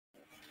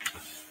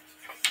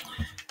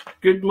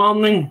Good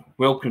morning.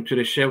 Welcome to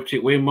the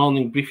Celtic Way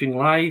Morning Briefing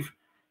Live.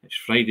 It's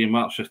Friday,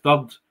 March the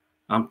 3rd.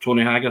 I'm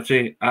Tony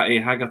Haggerty, at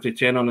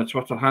Haggerty10 on the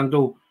Twitter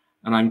handle,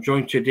 and I'm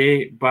joined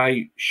today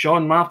by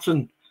Sean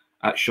Martin,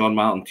 at Sean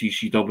Martin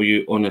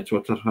TCW on the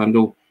Twitter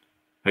handle.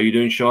 How you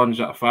doing, Sean? Is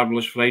it a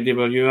fabulous Friday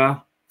where you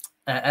are?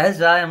 It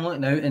is. I am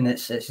looking out, and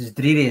it's as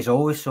dreary as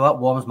always, so that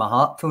warms my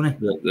heart, Tony.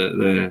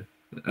 The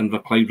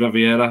Inverclyde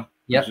Riviera,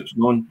 yep, as it's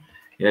known.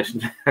 Yes,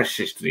 it's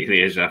as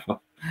dreary as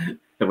ever.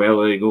 Well,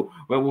 there you go.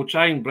 Well, we'll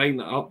try and brighten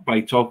it up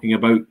by talking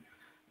about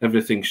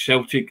everything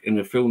Celtic in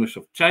the fullness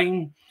of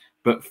time.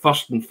 But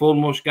first and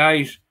foremost,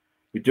 guys,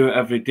 we do it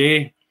every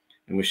day,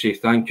 and we say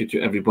thank you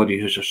to everybody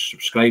who's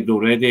subscribed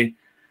already.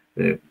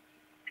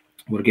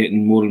 We're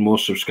getting more and more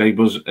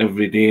subscribers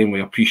every day, and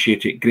we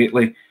appreciate it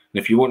greatly. And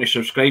if you want to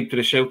subscribe to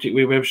the Celtic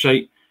Way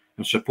website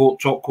and support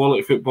top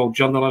quality football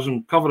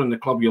journalism covering the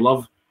club you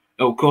love,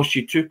 it'll cost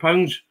you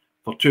 £2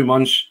 for 2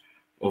 months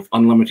of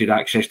unlimited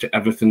access to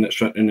everything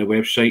that's written on the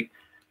website.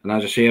 And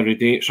as I say every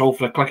day, it's all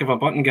for a click of a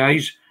button,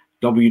 guys.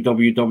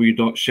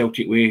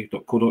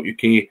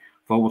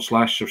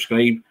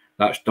 www.celticway.co.uk/subscribe.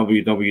 That's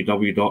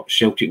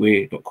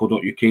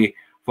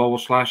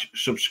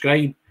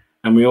www.celticway.co.uk/subscribe.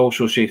 And we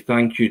also say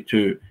thank you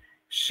to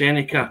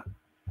Seneca.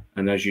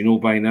 And as you know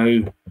by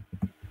now,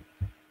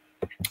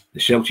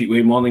 the Celtic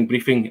Way Morning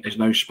Briefing is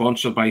now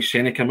sponsored by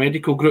Seneca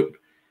Medical Group.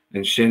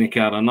 And Seneca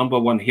are a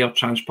 #1 hair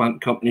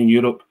transplant company in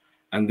Europe,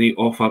 and they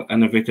offer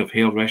innovative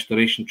hair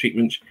restoration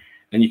treatments.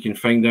 And you can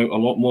find out a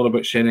lot more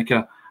about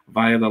Seneca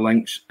via the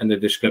links in the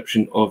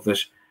description of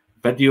this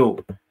video.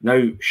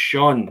 Now,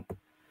 Sean,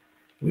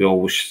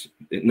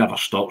 it never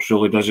stops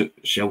really, does it,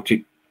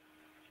 Celtic?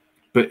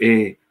 But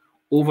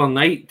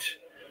overnight,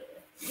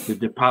 the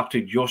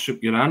departed Josip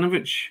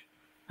Juranovic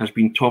has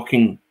been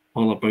talking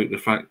all about the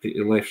fact that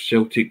he left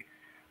Celtic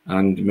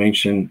and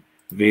mentioned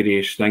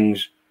various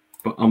things.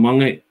 But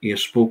among it, he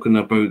has spoken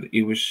about that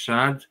he was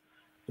sad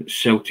that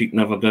Celtic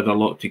never did a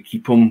lot to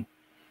keep him.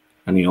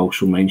 And he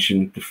also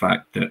mentioned the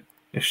fact that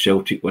if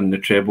Celtic win the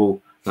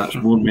treble, that's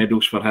more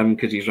medals for him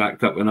because he's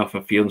racked up enough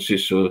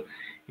appearances. So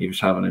he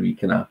was having a wee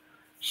kind of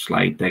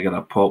slide digger,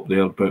 a pop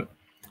there. But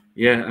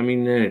yeah, I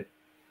mean, do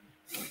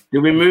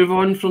we move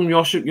on from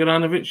Josip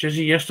Juranovic? Is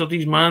he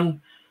yesterday's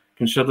man?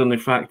 Considering the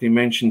fact he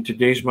mentioned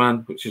today's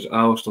man, which is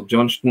Alistair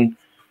Johnston.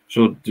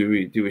 So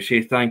do we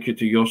say thank you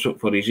to Josip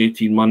for his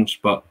 18 months,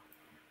 but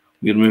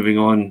we're moving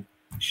on?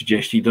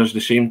 Suggest he does the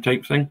same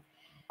type thing?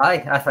 I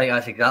think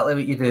that's exactly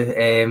what you do.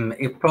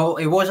 He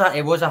was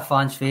a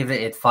fan's favourite.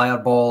 He had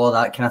Fireball, all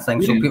that kind of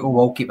thing. Yeah. So people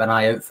will keep an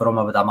eye out for him,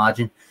 I would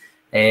imagine.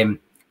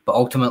 But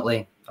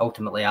ultimately,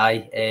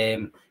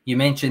 you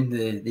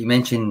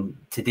mentioned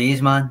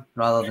today's man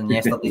rather than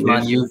yesterday's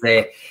man. You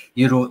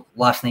wrote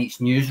last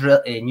night's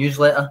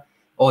newsletter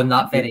on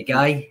that very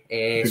guy.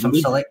 Some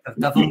selective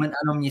devilment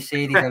in him. You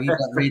said he's a wee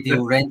bit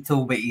radio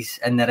rental, but he's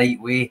in the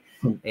right way.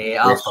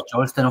 Alistair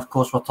Johnston, of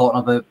course, we're talking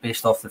about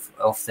based off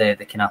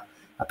the kind of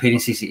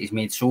appearances that he's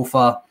made so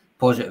far.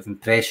 Positive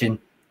impression.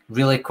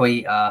 Really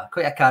quite a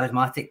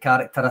charismatic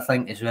character, I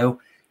think, as well.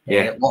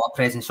 A lot of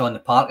presence on the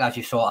park, as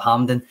you saw at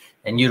Hampden.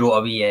 And you wrote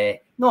a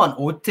wee, not an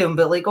ode to him,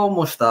 but like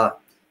almost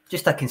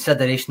just a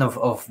consideration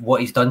of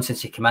what he's done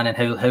since he came in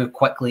and how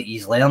quickly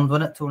he's learned,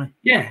 wasn't it, Tony?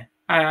 Yeah,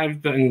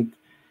 I've done.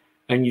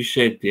 And you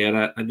said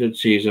there, I did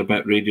say he's a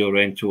bit radio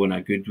rental in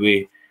a good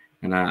way.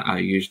 And I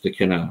used the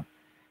kind of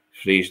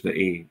phrase that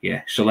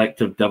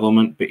selective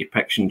devilment, but he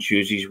picks and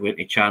chooses where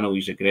to channel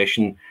his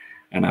aggression.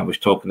 And I was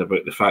talking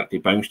about the fact he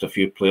bounced a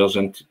few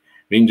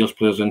Rangers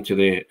players into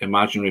the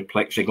imaginary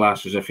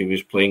plexiglass as if he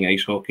was playing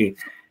ice hockey.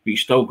 But he's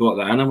still got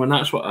that in him, and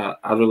that's what I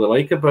really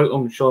like about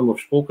him. Sean,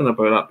 we've spoken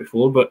about that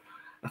before, but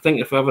I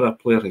think if ever a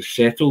player has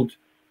settled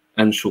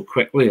in so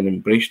quickly and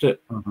embraced it,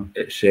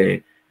 it's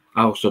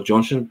Alistair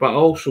Johnston. But I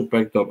also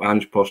bigged up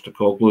Ange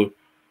Postecoglou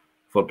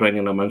for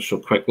bringing him in so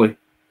quickly.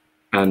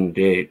 And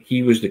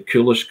he was the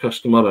coolest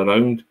customer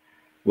around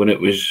when it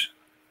was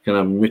kind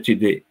of mooted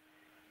that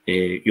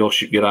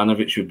Josip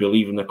Juranovic would be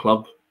leaving the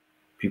club.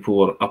 People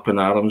were up in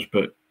arms,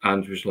 but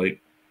Ange was like,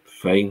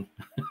 fine.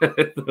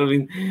 I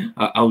mean,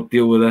 I'll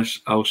deal with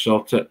this. I'll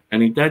sort it.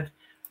 And he did.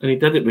 And he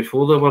did it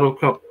before the World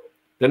Cup.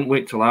 Didn't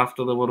wait till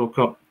after the World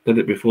Cup. Did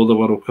it before the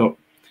World Cup.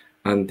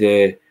 And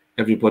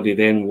everybody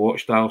then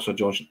watched Alistair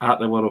Johnston at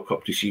the World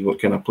Cup to see what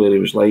kind of player he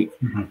was like.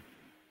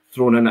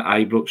 Thrown in at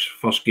Ibrox,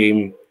 first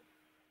game,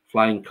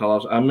 flying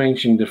colours. I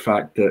mentioned the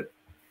fact that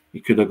he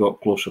could have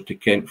got closer to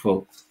Kent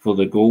for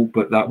the goal,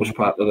 but that was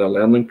part of the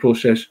learning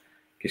process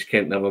because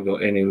Kent never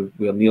got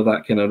anywhere near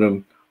that kind of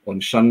room on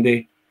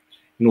Sunday.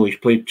 You know, he's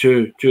played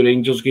two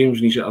Rangers games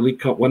and he's got a League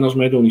Cup winners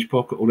medal in his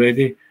pocket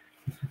already.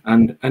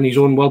 And in his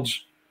own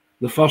words,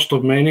 the first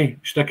of many,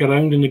 stick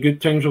around and the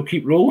good times will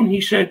keep rolling,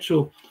 he said.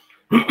 So,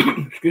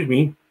 excuse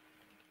me.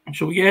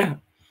 So, yeah,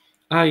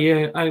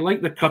 I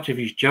like the cut of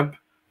his jib,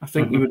 I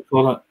think you would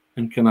call it,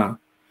 in kind of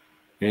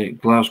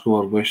Glasgow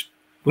or West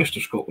of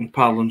Scotland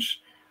parlance.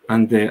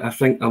 And I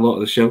think a lot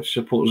of the Celtic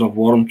supporters have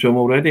warmed to him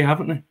already,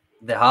 haven't they?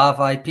 They have.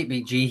 Pete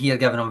McGee here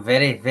giving him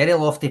very, very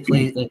lofty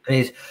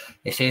praise.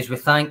 He says, we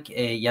thank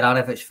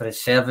Juranovic for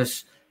his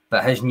service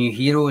But his new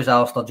hero is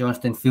Alistair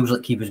Johnston. Feels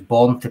like he was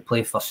born to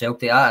play for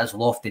Celtic. That is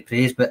lofty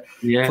praise. But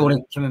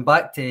Tony, coming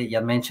back to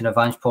your mention of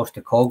Ange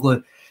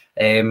Postecoglou,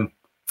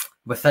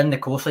 within the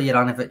course of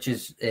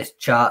Juranovic's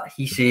chat,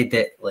 he said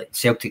that like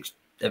Celtic's,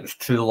 it was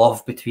true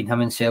love between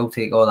him and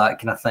Celtic, all that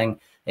kind of thing.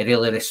 He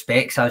really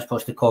respects Ange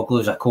Postecoglou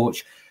as a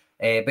coach.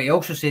 But he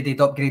also said he'd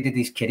upgraded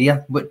his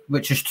career,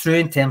 which is true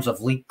in terms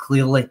of league,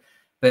 clearly,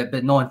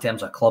 but not in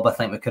terms of club. I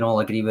think we can all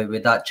agree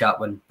with that chat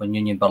when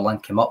Union Berlin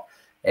came up.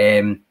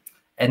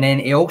 And then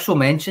he also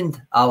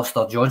mentioned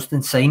Alistair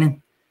Johnston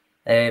signing.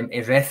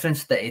 He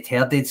referenced that he'd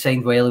heard he'd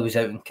signed while he was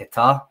out in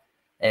Qatar,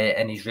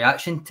 and his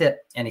reaction to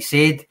it. And he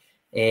said,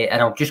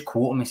 and I'll just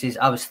quote him, he says,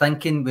 "I was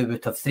thinking we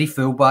would have 3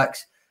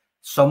 fullbacks.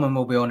 Someone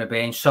will be on the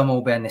bench, someone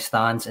will be in the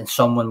stands, and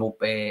someone will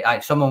be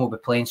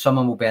playing,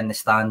 someone will be in the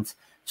stands,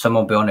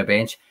 someone will be on the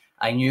bench.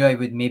 I knew I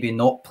would maybe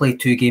not play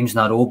 2 games in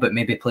a row, but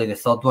maybe play the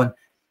third one.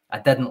 I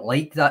didn't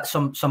like that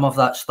some of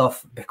that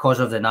stuff because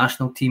of the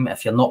national team.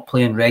 If you're not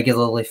playing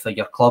regularly for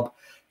your club,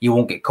 you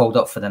won't get called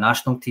up for the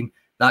national team.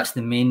 That's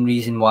the main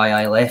reason why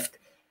I left."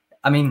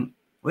 I mean,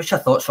 what's your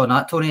thoughts on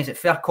that, Tony? Is it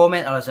fair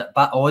comment, or is it a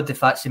bit odd if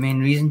that's the main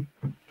reason?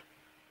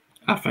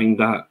 I find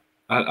that,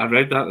 I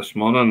read that this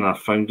morning and I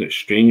found it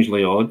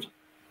strangely odd.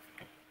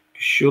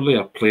 Surely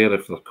a player,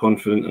 if they're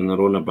confident in their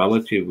own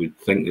ability, would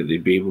think that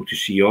they'd be able to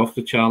see off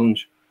the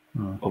challenge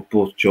of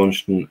both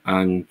Johnston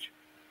and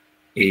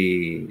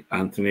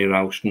Anthony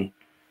Ralston.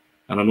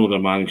 And I know their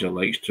manager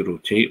likes to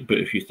rotate, but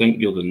if you think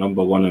you're the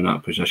number one in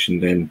that position,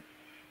 then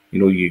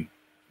you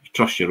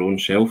trust your own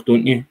self,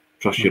 don't you?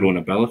 Trust your own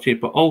ability.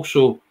 But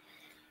also,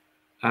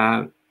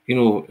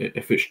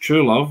 if it's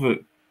true love,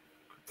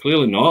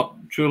 clearly not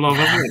true love,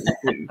 is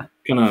it?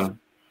 Kind of,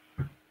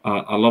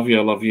 I love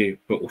you,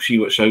 but we'll see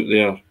what's out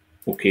there.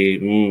 Okay,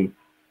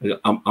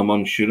 I'm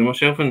unsure of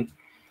myself. And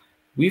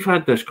we've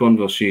had this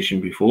conversation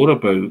before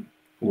about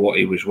what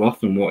he was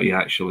worth and what he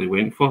actually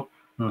went for.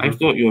 I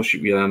thought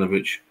Josip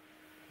Juranovic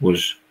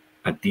was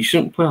a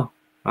decent player.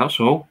 That's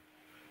all.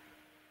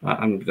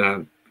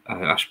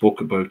 I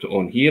spoke about it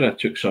on here. I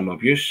took some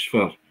abuse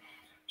for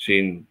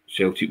saying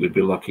Celtic would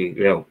be lucky.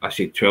 Well, I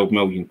said £12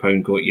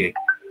 million got you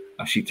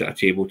a seat at a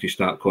table to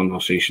start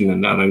conversation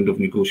in that round of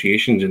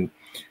negotiations, and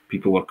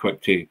people were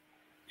quick to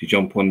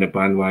jump on the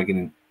bandwagon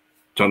and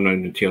turn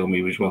around and tell me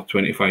he was worth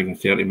 25 and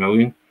 30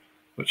 million,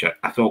 which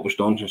I thought was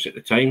nonsense at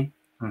the time.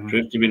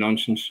 Proved to be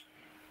nonsense.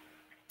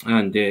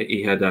 And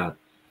he had a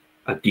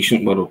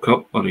decent World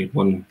Cup, or he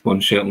won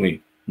one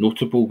certainly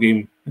notable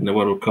game in the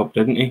World Cup,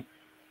 didn't he?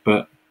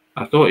 But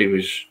I thought he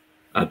was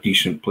a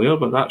decent player,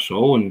 but that's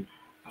all. And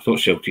I thought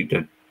Celtic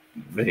did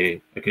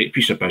a great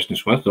piece of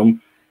business with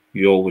him.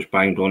 You always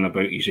banged on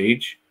about his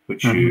age,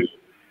 which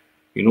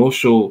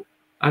so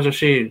as I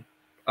say,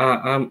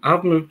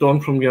 I've moved on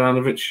from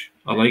Juranovic.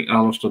 I like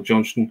Alistair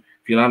Johnston.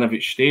 If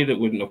Juranovic stayed, it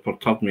wouldn't have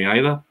perturbed me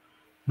either.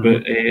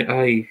 But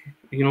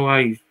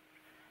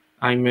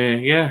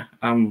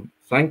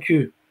thank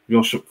you,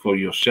 Josip, for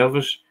your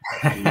service.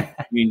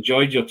 We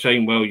enjoyed your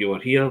time while you were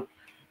here.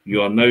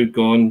 You are now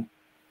gone.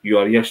 You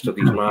are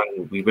yesterday's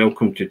man. We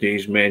welcome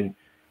today's men,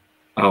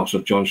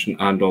 Alistair Johnston,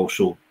 and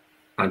also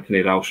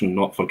Anthony Ralston,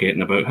 not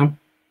forgetting about him.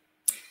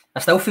 I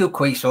still feel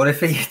quite sorry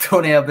for you,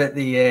 Tony, about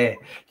the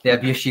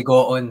abuse you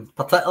got on,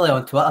 particularly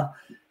on Twitter,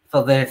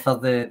 for the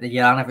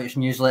Juranovic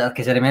newsletter,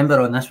 because I remember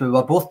on this we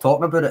were both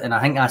talking about it, and I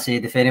think I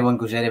said if anyone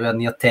goes anywhere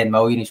near 10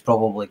 million, he's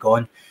probably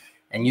gone,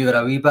 and you were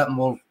a wee bit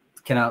more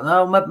kind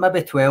of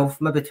maybe 12,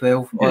 all that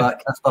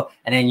kind of stuff,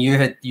 and then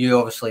you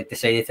obviously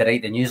decided to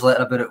write the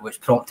newsletter about it,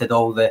 which prompted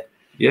all the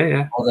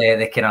kind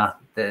of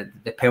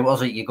the pelters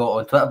that you got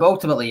on Twitter, but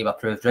ultimately you were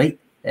proved right.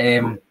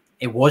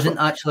 It wasn't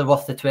actually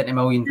worth the 20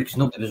 million because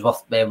nobody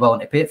was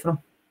willing to pay it for him.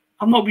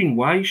 I'm not being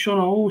wise, Sean.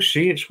 I always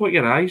say it's what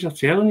your eyes are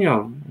telling you,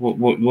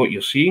 what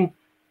you're seeing.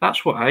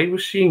 That's what I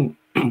was seeing.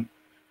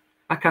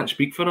 I can't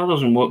speak for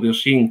others and what they're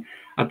seeing.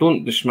 I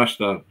don't dismiss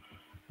their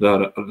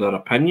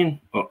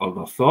opinion or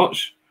their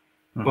thoughts,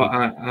 but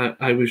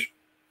I was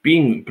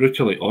being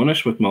brutally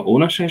honest with my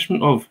own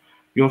assessment of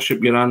Josip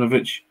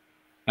Juranovic,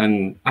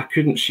 and I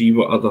couldn't see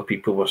what other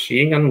people were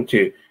seeing, and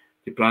to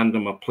brand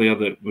him a player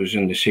that was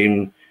in the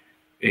same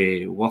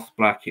worth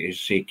bracket as,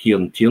 say,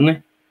 Kieran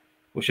Tierney,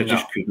 which I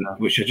just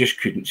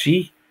couldn't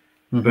see.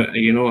 But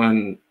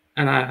and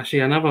I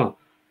say I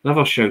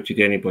never shouted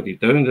anybody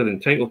down. They're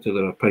entitled to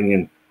their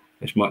opinion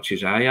as much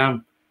as I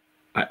am.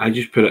 I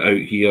just put it out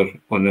here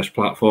on this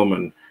platform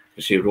and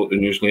wrote the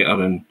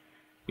newsletter, and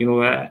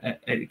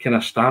it kind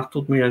of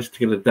startled me as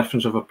to the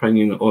difference of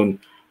opinion on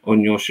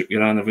Josip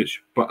Juranovic.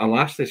 But I'll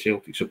ask the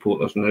Celtic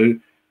supporters now,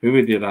 who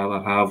would they rather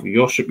have,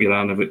 Josip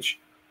Juranovic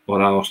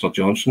or Alistair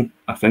Johnston?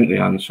 I think the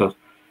answer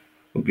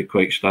would be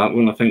quite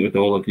startling. I think we'd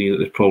all agree that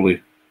they'd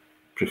probably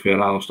prefer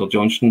Alistair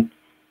Johnston.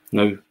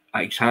 Now,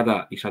 he's had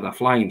a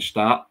flying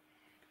start,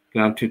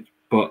 granted,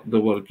 but there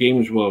were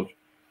games where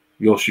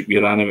Josip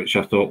Juranovic,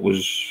 I thought,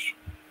 was,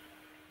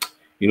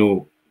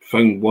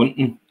 found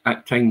wanting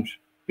at times.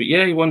 But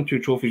yeah, he won 2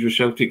 trophies with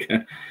Celtic,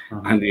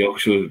 and he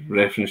also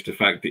referenced the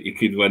fact that he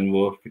could win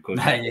more because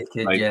I'm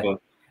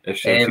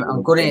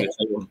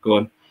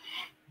going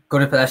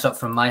Going to put this up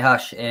from my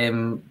hash.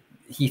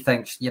 He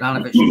thinks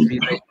Juranovic should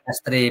rewrite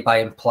history by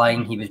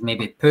implying he was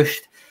maybe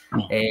pushed.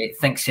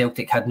 Thinks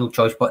Celtic had no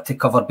choice but to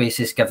cover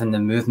bases given the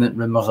movement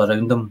rumours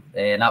around them,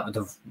 and that would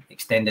have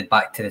extended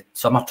back to the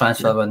summer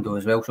transfer window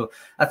as well. So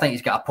I think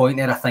he's got a point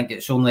there. I think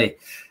it's only,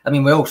 I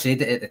mean, we all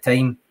said it at the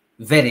time,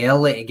 very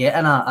early to get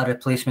in a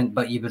replacement,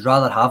 but you would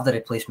rather have the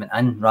replacement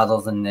in rather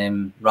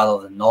than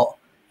not.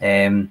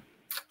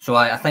 So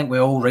I think we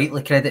all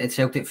rightly credited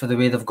Celtic for the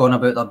way they've gone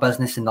about their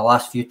business in the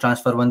last few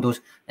transfer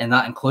windows, and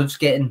that includes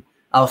getting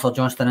Alistair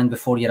Johnston in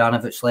before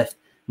Juranovic left.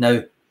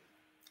 Now,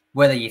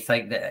 whether you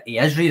think that he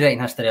is rewriting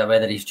history or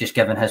whether he's just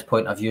given his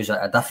point of view is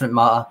a different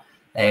matter.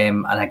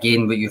 And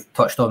again, what you've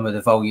touched on with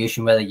the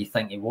valuation, whether you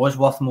think he was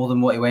worth more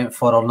than what he went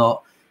for or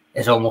not,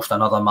 is almost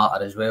another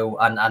matter as well.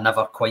 And I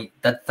never quite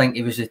did think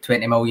he was the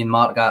 20 million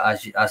mark,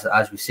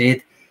 as we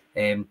said.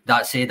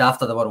 That said,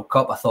 after the World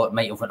Cup, I thought it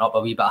might have went up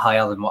a wee bit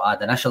higher than what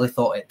I'd initially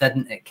thought. It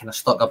didn't. It kind of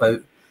stuck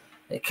about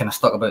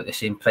the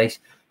same price.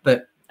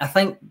 But I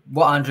think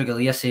what Andrew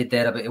Galea said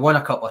there about he won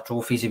a couple of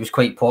trophies, he was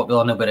quite popular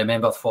and he'll be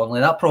remembered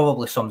fondly. That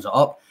probably sums it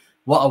up.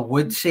 What I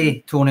would say,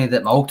 Tony,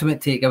 that my ultimate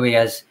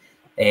takeaway is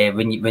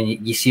when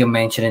you see him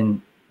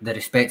mentioning the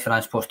respect for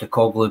Ange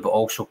Postecoglou, but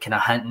also kind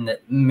of hinting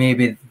that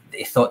maybe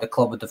he thought the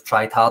club would have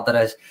tried harder,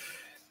 is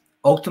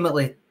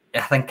ultimately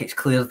I think it's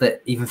clear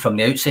that even from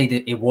the outside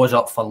he was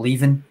up for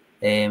leaving.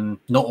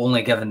 Not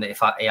only given that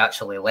he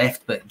actually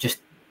left, but just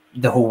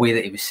the whole way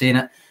that he was saying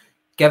it.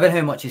 Given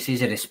how much he says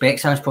he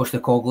respects Ange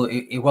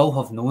Postecoglou, he will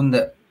have known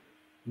that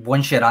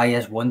once your eye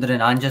is wandering,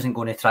 Ange isn't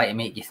going to try to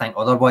make you think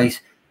otherwise,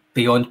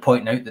 beyond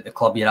pointing out that the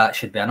club you're at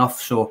should be enough.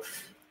 So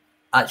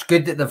it's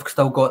good that they've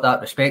still got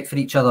that respect for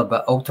each other,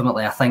 but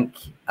ultimately I think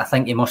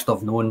he must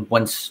have known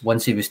once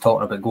he was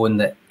talking about going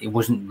that he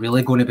wasn't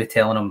really going to be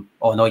telling him,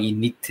 oh no, you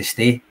need to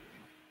stay.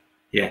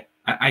 Yeah,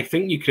 I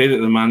think you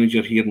credit the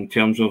manager here in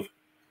terms of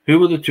who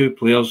were the two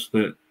players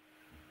that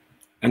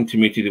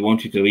intimated they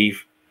wanted to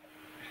leave.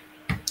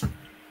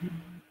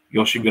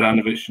 Josip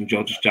Juranovic and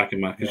Georgios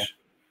Giakoumakis. Yeah.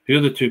 Who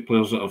are the two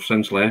players that have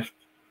since left?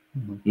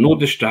 Mm-hmm. No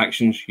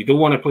distractions. You don't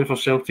want to play for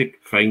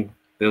Celtic? Fine.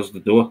 There's the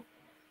door.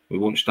 We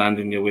won't stand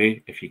in your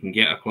way. If you can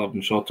get a club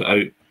and sort it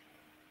out,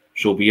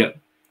 so be it.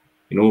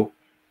 You know,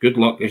 good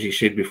luck, as you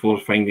said before,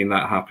 finding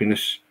that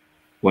happiness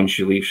once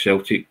you leave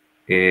Celtic.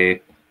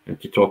 And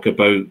to talk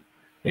about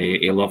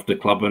he loved the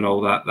club and all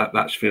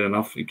that's fair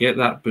enough. You get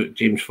that, but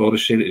James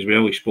Forrest said it as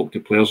well. He spoke to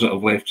players that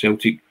have left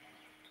Celtic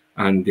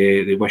and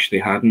they wish they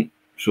hadn't.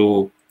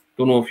 So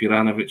don't know if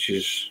Juranovic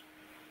is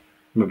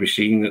maybe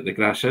seeing that the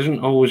grass isn't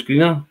always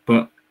greener,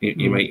 but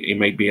he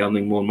might be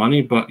earning more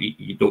money, but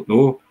you don't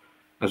know.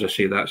 As I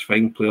say, that's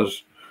fine.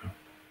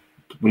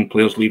 When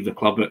players leave the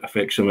club, it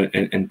affects them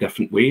in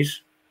different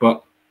ways.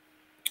 But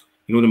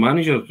you know, the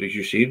manager, as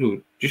you say, though,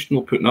 just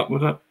not putting up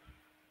with it.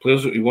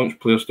 He wants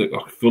players that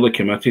are fully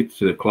committed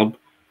to the club,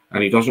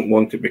 and he doesn't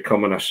want it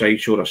becoming a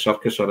sideshow, a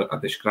circus, or a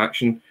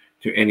distraction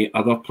to any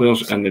other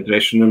players in the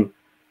dressing room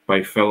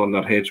by filling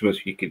their heads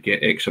with you could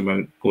get X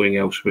amount going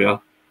elsewhere.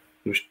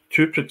 There was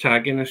two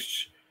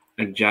protagonists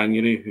in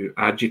January who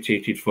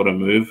agitated for a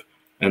move,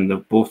 and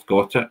they've both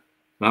got it.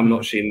 And I'm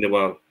not saying they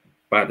were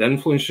bad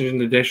influences in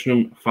the dressing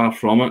room, far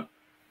from it,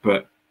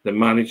 but the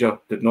manager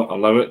did not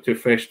allow it to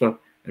fester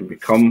and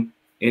become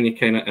any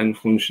kind of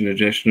influence in the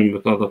dressing room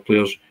with other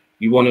players.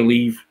 You want to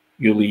leave,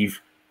 you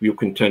leave, we'll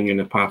continue in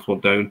the path we're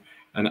down.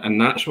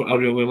 And that's what I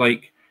really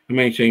like. How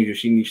many times you've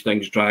seen these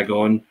things drag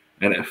on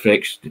and it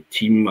affects the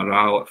team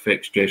morale, it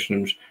affects dressing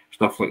rooms,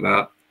 stuff like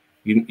that.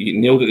 You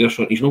nailed it there,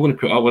 so he's not going to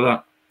put up with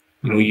that.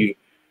 You know,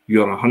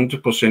 you're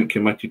 100%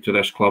 committed to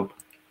this club,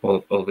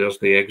 or there's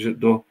the exit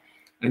door.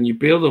 And you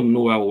bear them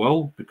no ill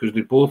will, because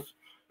they both,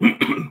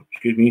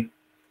 excuse me,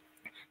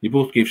 they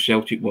both gave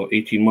Celtic,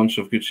 18 months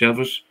of good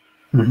service.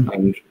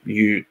 And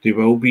they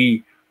will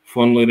be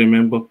fondly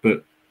remembered,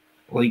 but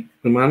like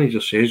the manager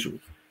says,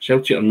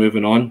 Celtic are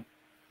moving on.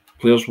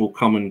 Players will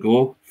come and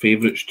go,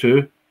 favourites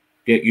too.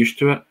 Get used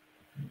to it.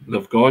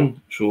 They've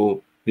gone,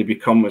 so they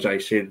become, as I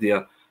said,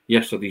 they're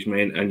yesterday's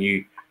men, and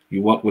you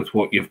work with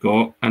what you've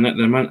got. And at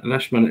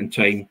this minute in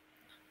time,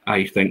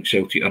 I think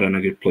Celtic are in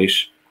a good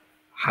place,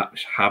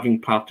 having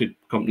parted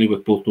company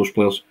with both those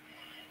players.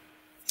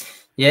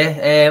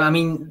 Yeah, I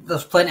mean,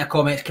 there's plenty of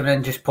comments coming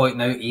in just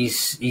pointing out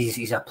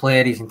he's a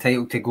player, he's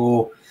entitled to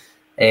go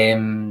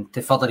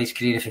to further his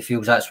career if he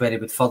feels that's where he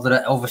would further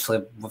it.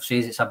 Obviously, we've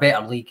said it's a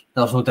better league,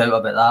 there's no doubt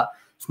about that.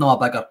 It's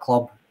not a bigger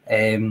club,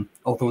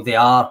 although they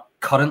are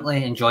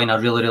currently enjoying a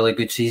really, really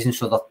good season,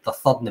 so they're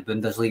third in the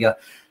Bundesliga.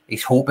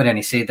 He's hoping, and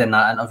he said in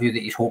that interview,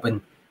 that he's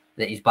hoping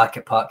that he's back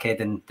at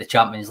Parkhead in the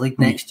Champions League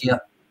next year.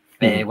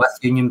 With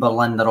Union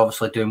Berlin, they're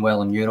obviously doing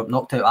well in Europe.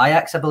 Knocked out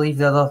Ajax, I believe,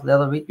 the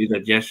other week. He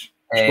did, yes.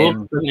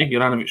 Scored, didn't he?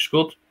 Juranovic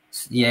scored.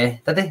 Yeah,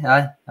 did he?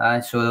 Aye.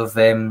 So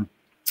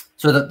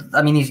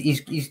I mean,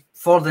 he's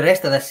for the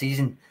rest of this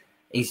season,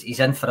 he's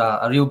in for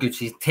a real good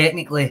season.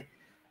 Technically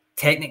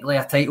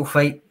a title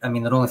fight. I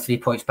mean, they're only 3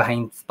 points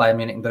behind Bayern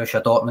Munich and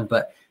Borussia Dortmund,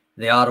 but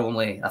they are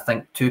only, I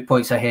think, 2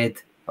 points ahead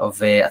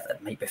of it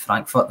might be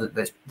Frankfurt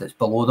that's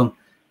below them.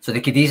 So they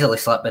could easily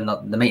slip in.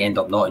 They might end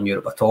up not in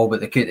Europe at all,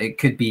 but it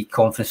could be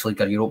Conference League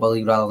or Europa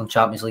League rather than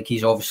Champions League.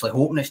 He's obviously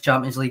hoping it's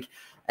Champions League,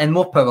 and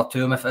more power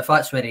to him if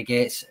that's where he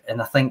gets.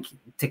 And I think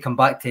to come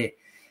back to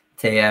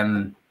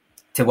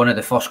one of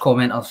the first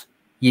commenters,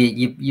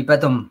 you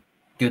bid him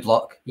good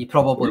luck. You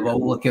probably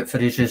will look out for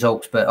his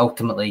results, but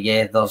ultimately,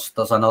 yeah, there's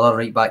another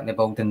right back in the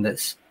building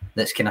that's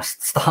kind of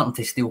starting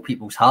to steal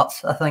people's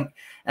hearts, I think,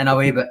 in a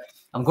way. But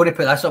I'm going to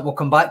put this up. We'll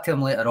come back to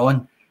him later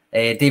on.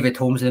 David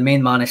Holmes, the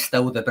main man, is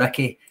still the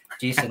bricky.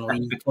 Jason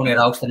Lee, Tony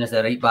Ralston is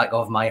the right back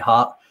of my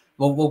heart.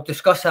 We'll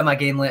discuss him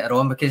again later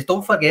on, because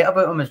don't forget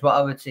about him is what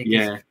I would say.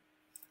 Yeah.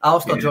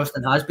 Alistair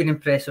Johnston has been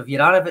impressive.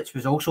 Juranovic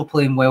was also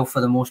playing well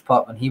for the most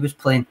part when he was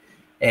playing.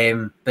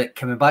 But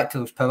coming back to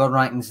those power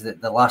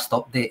rankings, the last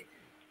update,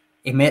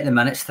 he met the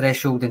minutes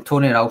threshold, and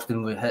Tony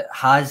Ralston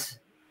has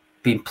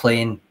been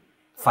playing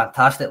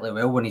fantastically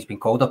well when he's been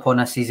called upon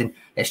this season.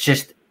 It's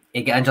just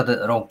he got injured at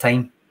the wrong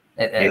time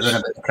around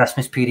about the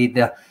Christmas period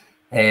there,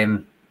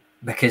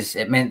 because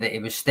it meant that he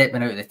was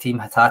stepping out of the team.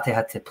 Hatate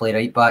had to play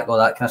right back, all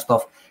that kind of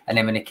stuff. And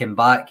then when he came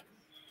back,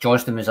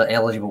 Johnston was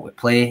eligible to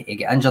play. He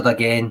got injured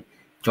again.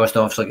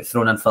 Johnston obviously got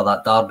thrown in for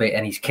that derby,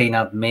 and he's kind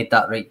of made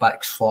that right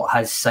back slot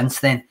has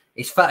since then.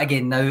 He's fit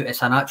again now.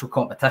 It's an actual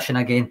competition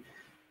again.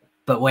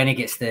 But when he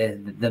gets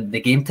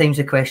the game time's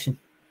the question.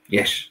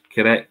 Yes,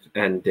 correct.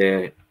 And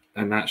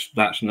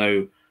that's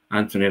now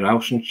Anthony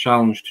Ralston's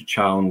challenge to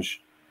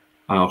challenge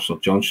Alistair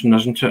Johnston,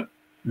 isn't it?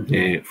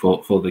 Mm-hmm.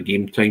 For the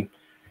game time.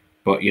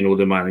 But, you know,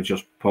 the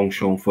manager's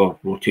penchant for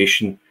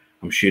rotation.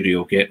 I'm sure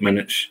he'll get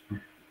minutes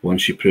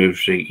once he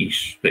proves that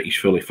he's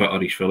fully fit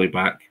or he's fully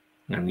back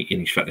and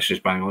his fitness is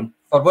bang on.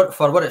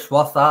 For what it's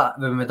worth, that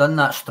when we done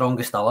that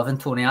strongest 11,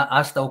 Tony,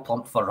 I still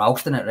plumped for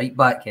Ralston at right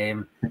back.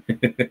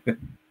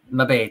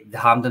 Maybe the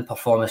Hampden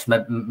performance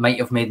might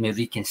have made me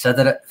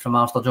reconsider it from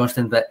Alistair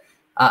Johnston, but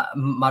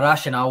my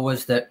rationale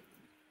was that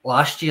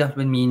last year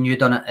when me and you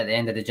done it at the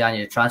end of the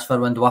January transfer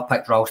window, I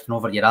picked Ralston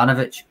over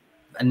Juranovic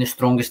in the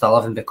strongest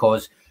 11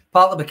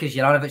 partly because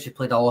Juranovic had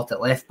played a lot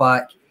at left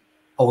back,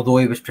 although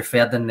he was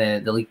preferred in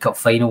the League Cup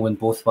final when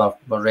both were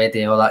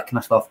ready, all that kind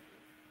of stuff.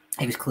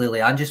 He was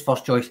clearly Ange's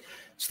first choice.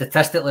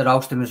 Statistically,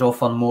 Ralston was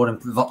offering more in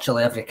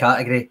virtually every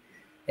category.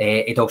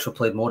 He'd also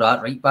played more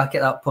at right back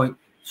at that point.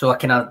 So I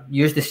kind of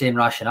used the same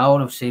rationale,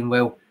 and I was saying,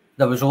 well,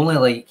 there was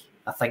only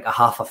I think a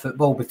half a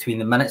football between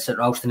the minutes that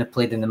Ralston had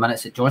played and the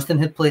minutes that Johnston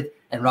had played,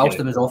 and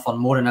Ralston was offering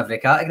more in every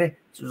category.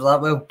 So it was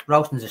like, well,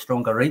 Ralston's a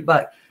stronger right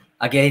back.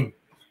 Again,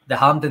 the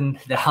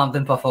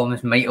Hampden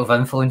performance might have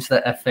influenced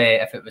it if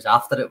it was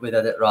after it we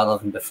did it rather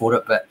than before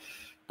it. But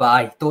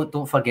I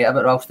don't forget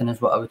about Ralston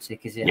is what I would say,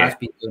 because he has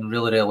been doing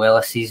really, really well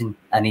this season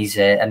in his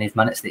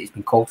minutes that he's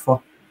been called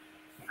for.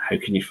 How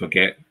can you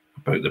forget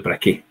about the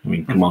bricky? I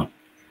mean, come on.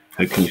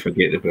 How can you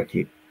forget the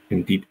bricky?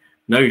 Indeed.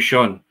 Now,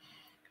 Sean,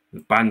 the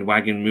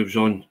bandwagon moves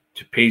on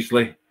to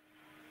Paisley.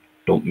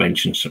 Don't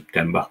mention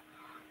September,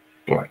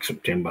 Black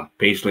September,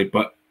 Paisley,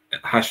 but it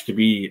has to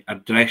be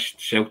addressed.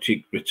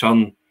 Celtic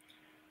return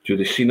to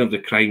the scene of the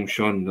crime,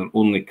 Sean. Their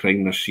only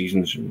crime this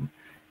season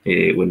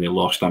when they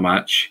lost a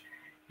match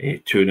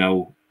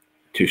 2-0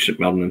 to St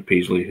Mirren and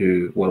Paisley,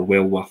 who were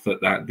well worth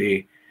it that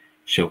day.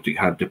 Celtic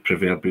had the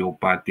proverbial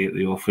bad day at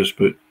the office,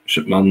 but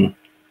St Mirren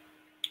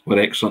were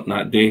excellent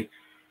that day.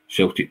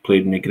 Celtic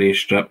played in the grey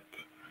strip.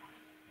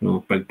 You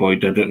know, big boy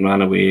did it and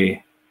ran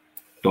away.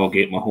 Dog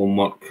ate my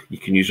homework. You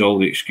can use all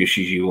the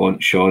excuses you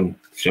want, Sean.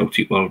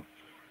 Celtic were,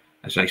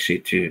 as I say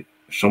to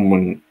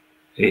someone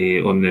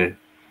on the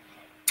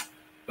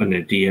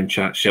DM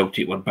chat,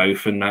 Celtic were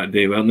bouffing that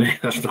day, weren't they?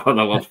 That's the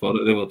other word for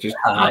it. They were just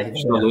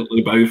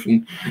absolutely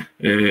bouffing.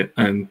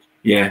 And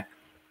yeah,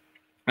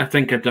 I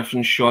think a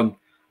difference, Sean.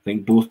 I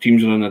think both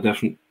teams are in a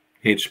different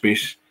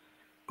headspace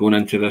going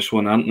into this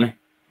one, aren't they?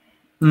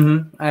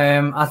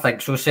 I think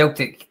so.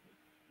 Celtic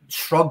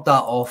shrugged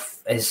that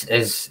off as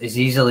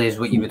easily as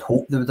what you would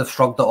hope they would have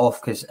shrugged it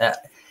off, because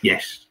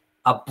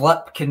a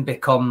blip can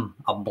become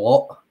a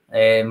blot,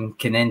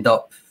 can end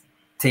up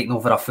taking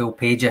over a full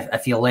page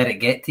if you let it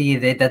get to you.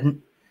 They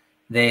didn't.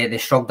 They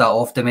shrugged that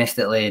off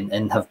domestically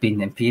and have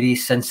been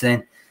imperious since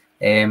then.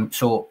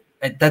 So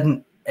it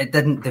didn't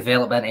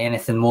develop into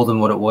anything more than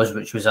what it was,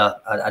 which was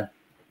a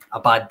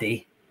bad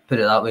day. Put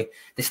it that way.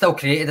 They still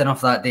created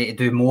enough that day to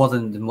do more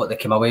than what they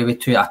came away with.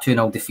 A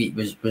 2-0 defeat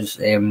was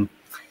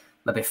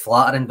maybe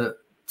flattering, but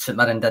St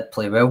Mirren did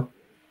play well.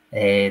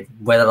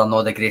 Whether or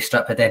not the grey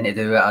strip had anything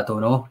to do with it, I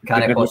don't know.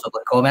 Can't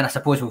possibly comment. I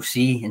suppose we'll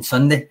see on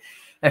Sunday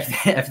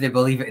if they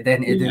believe it had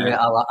anything to do with it,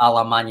 a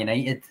la Man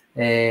United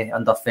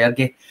under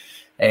Fergie.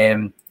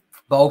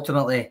 But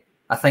ultimately,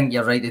 I think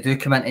you're right. They do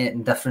come into it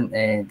in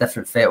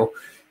different fettle.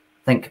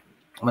 I think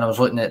when I was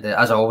looking at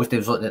as I always do, I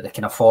was looking at the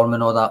kind of form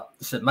and all that.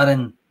 St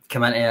Mirren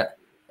come into it.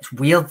 It's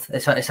weird.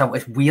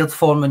 It's weird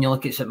form when you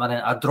look at St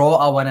Mirren. A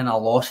draw, a win, and a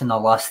loss in their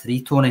last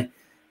 3, Tony.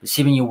 But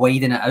see, when you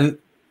widen it out,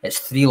 it's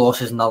 3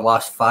 losses in their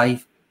last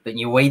 5. But when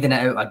you widen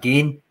it out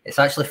again, it's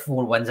actually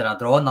 4 wins and a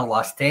draw in their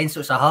last 10. So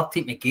it's a hard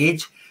team to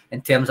gauge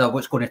in terms of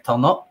what's going to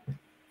turn up.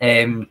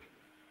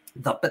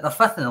 But they're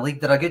 5th in the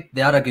league.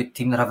 They are a good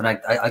team. They're having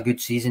a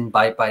good season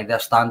by their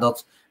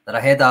standards. They're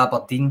ahead of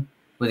Aberdeen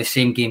with the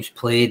same games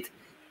played.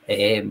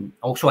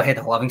 Also ahead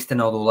of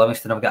Livingston, although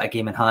Livingston have got a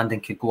game in hand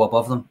and could go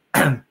above them.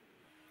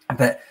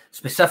 But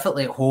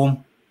specifically at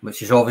home,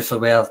 which is obviously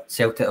where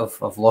Celtic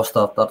have lost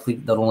their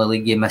only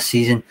league game this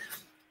season,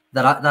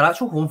 their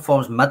actual home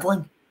form's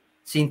middling.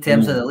 See, in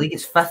terms of the league,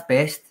 it's 5th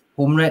best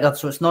home record,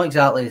 so it's not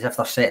exactly as if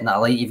they're setting that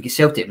alight. You've got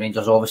Celtic,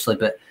 Rangers, obviously,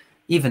 but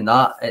even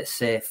that, it's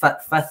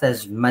 5th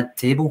is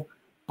mid-table.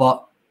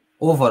 But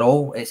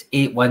overall, it's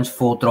 8 wins,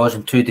 4 draws,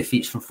 and 2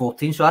 defeats from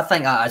 14. So I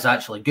think that is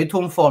actually good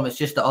home form. It's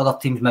just that other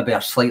teams maybe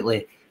have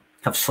slightly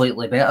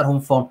better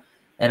home form.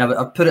 And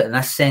I'd put it in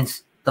this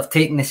sense: they've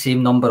taken the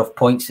same number of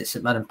points at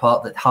St Mirren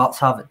Park that Hearts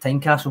have at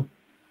Tynecastle.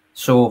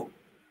 So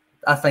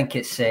I think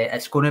it's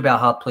going to be a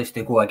hard place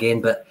to go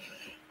again. But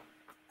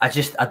I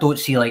don't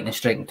see lightning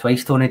striking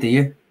twice, Tony. Do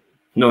you?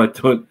 No, I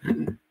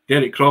don't.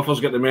 Derek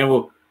Crawford's got the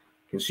memo.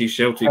 You can see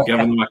Celtic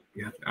giving him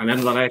an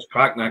Inverness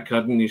crack that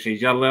card, and he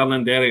says, "You're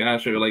learning, Derek.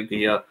 That's what we like to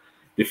hear.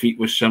 Defeat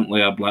was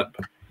simply a blip."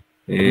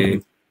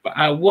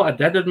 But what I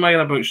did admire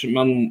about St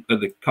Mirren at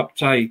the cup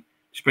tie,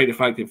 despite the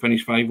fact it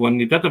finished 5-1,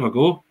 they did have a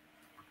go.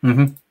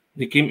 Mm-hmm.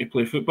 They came to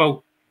play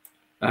football.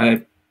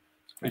 A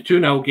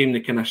 2-0 game,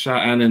 they kind of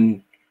sat in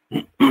and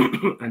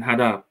and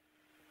had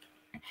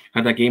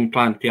a game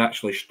plan to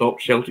actually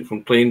stop Celtic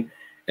from playing.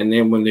 And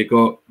then when they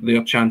got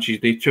their chances,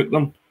 they took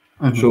them.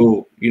 Mm-hmm.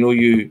 So,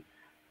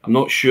 I'm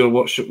not sure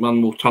what St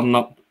Mirren will turn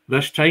up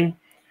this time.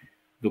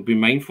 They'll be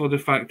mindful of the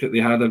fact that they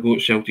had a go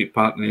at Celtic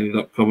Park and ended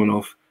up coming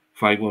off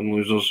 5-1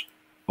 losers.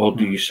 Or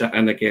do you sit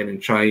in again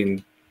and try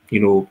and,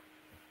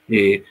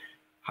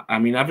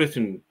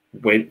 everything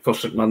went for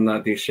St Mirren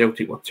that day.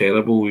 Celtic were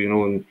terrible,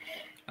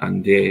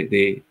 and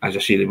they, as I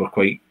say, they were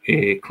quite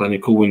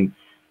clinical when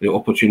the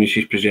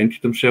opportunities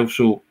presented themselves.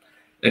 So,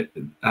 as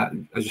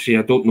I say,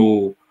 I don't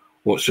know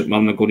what St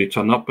Mirren are going to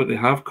turn up, but they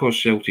have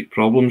caused Celtic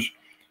problems.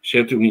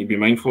 Celtic need to be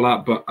mindful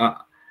of that.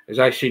 But as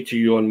I said to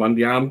you on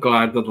Monday, I'm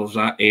glad that there's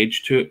that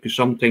edge to it, because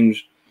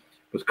sometimes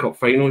with cup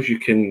finals you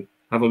can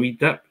have a wee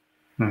dip.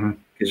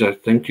 Because I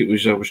think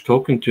I was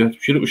talking to, I'm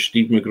sure it was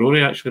Steve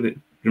McGrory actually that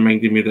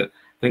reminded me that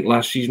I think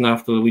last season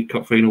after the League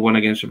Cup final win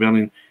against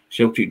Aberdeen,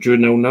 Celtic drew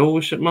 0-0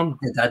 with St Mirren.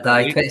 It did,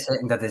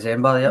 22nd of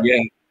December, yep.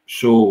 Yeah.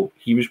 So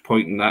he was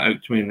pointing that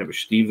out to me, and it was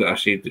Steve that I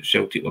said that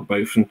Celtic were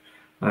bouffing.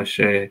 That's,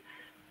 to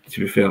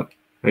be fair.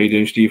 How you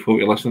doing, Steve? Hope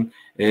you're listening.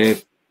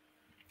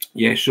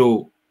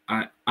 So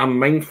I'm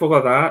mindful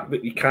of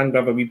that you can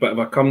have a wee bit of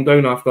a come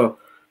down after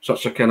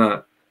such a kind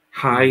of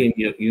high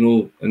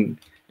and and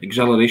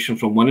exhilaration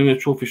from winning the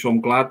trophy. So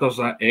I'm glad there's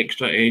that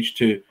extra edge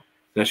to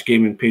this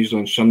game in Paisley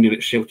on Sunday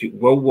that Celtic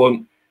will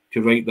want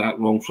to right that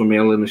wrong from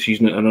early in the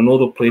season. And I know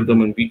they've played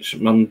them and beat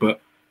St Mirren,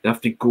 but they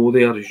have to go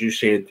there, as you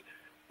said,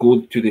 go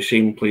to the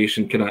same place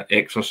and kind of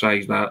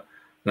exercise that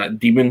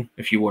demon,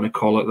 if you want to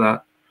call it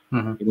that.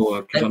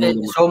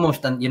 It's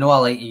almost, and I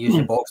like to use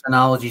the box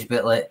analogies,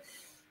 but like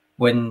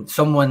when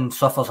someone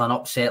suffers an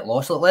upset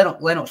loss,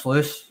 like Lennox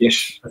Lewis,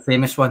 yes, the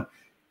famous one,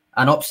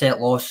 an upset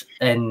loss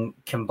and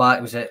come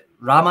back. Was it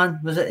Rahman?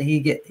 Was it he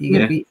get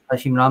beat?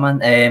 Hashim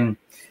Rahman.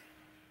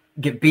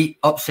 Get beat,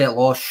 upset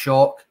loss,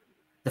 shock.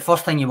 The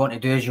first thing you want to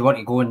do is you want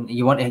to go and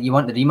you want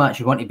the rematch.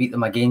 You want to beat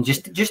them again,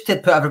 just to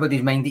put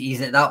everybody's mind at ease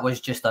that was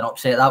just an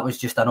upset, that was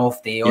just an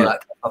off day, or that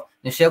kind of stuff.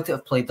 The Celtic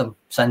have played them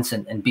since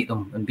and beat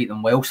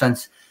them well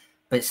since.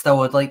 But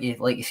still, I'd like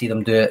to see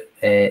them do it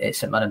at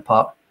St Mirren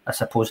Park, I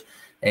suppose.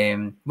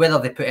 Whether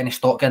they put any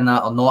stock in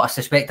that or not, I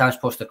suspect Ange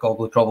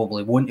Postecoglou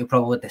probably won't. He'll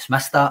probably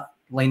dismiss that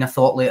line of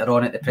thought later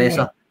on at the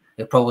presser.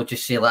 He'll probably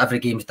just say, like, every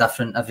game's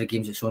different, every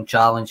game's its own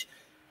challenge.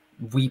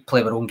 We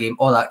play our own game,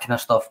 all that kind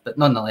of stuff. But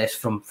nonetheless,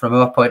 from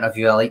our point of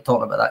view, I like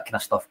talking about that kind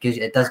of stuff because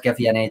it does give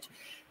you an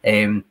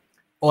edge.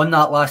 On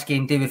that last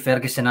game, David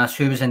Ferguson asked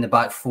who was in the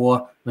back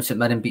four when St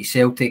Mirren beat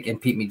Celtic,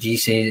 and Pete McGee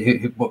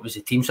said what was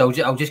the team. So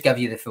I'll just give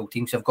you the full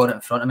team. So I've got it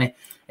in front of me,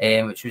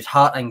 which was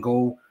Hart in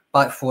goal,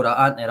 back four at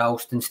Anthony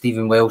Ralston,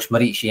 Stephen Welsh,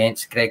 Maurice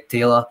Jens, Greg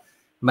Taylor,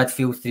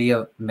 midfield three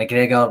of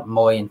McGregor,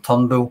 Moy and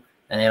Turnbull,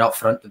 and then up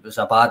front it was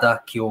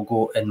Abada,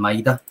 Kyogo and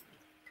Maeda.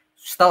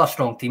 Still a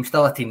strong team,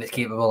 still a team that's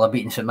capable of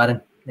beating St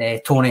Mirren,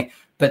 Tony.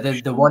 But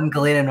the one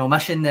glaring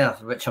omission there,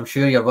 which I'm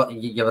sure you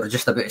were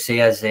just about to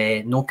say, is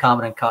no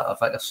Cameron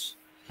Carter-Vickers.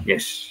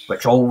 Yes.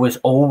 Which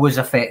always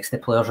affects the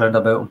players round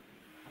about him.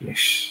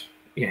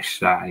 Yes,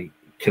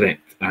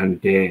 correct.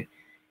 And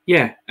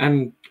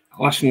and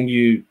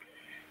listen,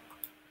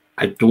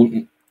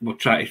 we'll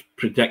try to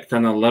predict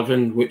an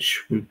 11,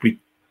 which would be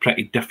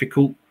pretty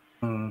difficult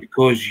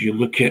because you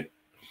look at,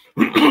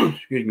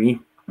 excuse me,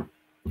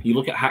 you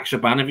look at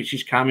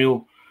Haksabanović's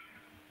cameo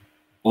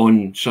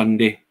on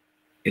Sunday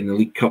in the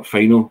League Cup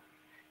final,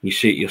 you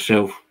say to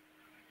yourself,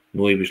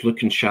 no, he was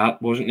looking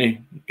sharp, wasn't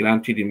he?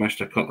 Granted, he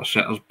missed a couple of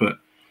sitters, but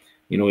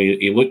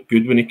he looked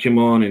good when he came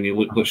on, and he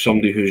looked like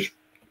somebody who's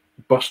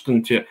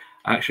bursting to it.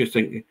 I actually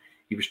think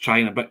he was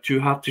trying a bit too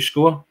hard to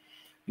score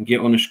and get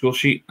on the score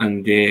sheet,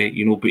 and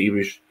but he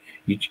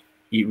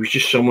was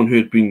just someone who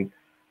had been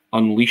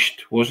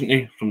unleashed, wasn't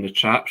he, from the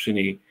traps, and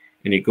he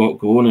got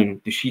going.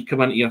 And does he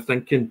come into your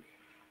thinking?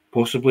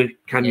 Possibly.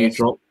 Can you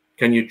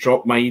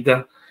drop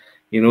Maeda?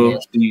 You know,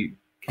 Yes. can you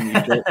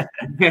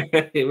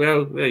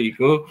well, there you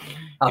go.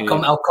 I'll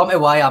come to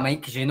why I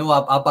might, because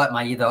I back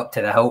my either up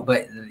to the hilt,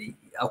 but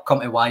I'll come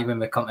to why when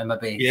we come to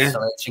maybe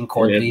selection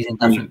quandaries and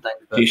different things.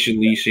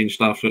 Jason Lee saying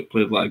Starfruit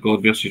played like a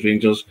god versus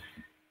Rangers.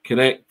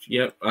 Correct.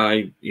 Yep.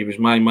 He was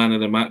my man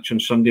of the match on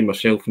Sunday.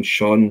 Myself and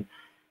Sean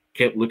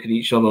kept looking at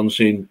each other and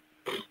saying,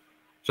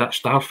 "Is that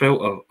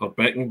Starfelt or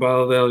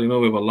Beckenbauer there?" You know,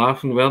 we were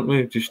laughing, weren't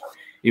we? Just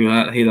he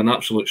had an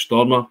absolute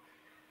stormer.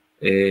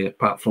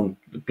 Apart from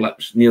the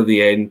blips near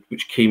the end,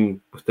 which came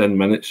within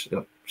minutes,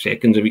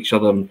 seconds of each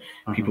other, and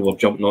people were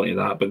jumping onto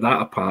that. But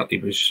that apart, he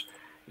was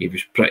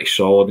pretty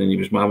solid, and he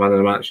was my man of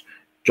the match.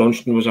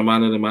 Johnston was a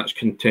man of the match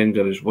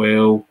contender as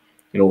well.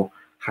 You know,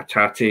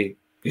 Hatate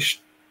is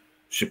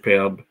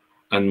superb,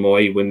 and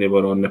Moy when they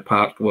were on the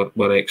park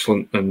were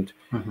excellent, and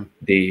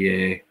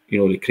they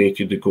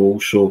created the goal.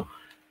 So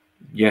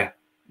yeah,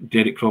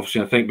 Derek Prophecy,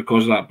 I think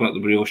because of that, but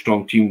the real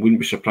strong team,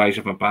 wouldn't be surprised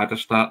if Abada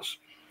starts.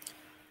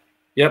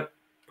 Yep,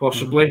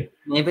 possibly.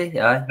 Maybe. His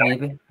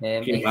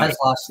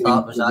last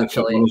start was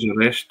actually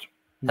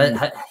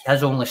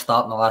his only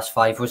start in the last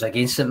 5 was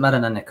against St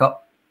Mirren in the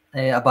Cup.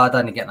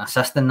 Abada, and he get an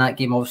assist in that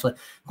game. Obviously, I'm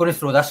going to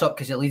throw this up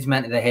because it leads me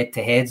into the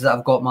head-to-heads that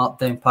I've got marked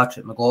down.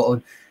 Patrick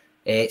McLaughlin.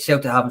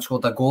 Celtic haven't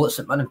scored a goal at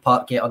St Mirren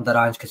Park yet under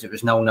Ange because it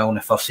was 0-0 in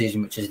the first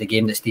season, which is the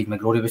game that Steve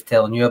McGrory was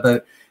telling you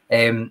about.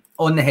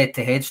 On the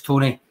head-to-heads,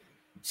 Tony,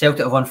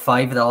 Celtic have won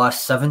 5 of the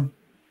last 7.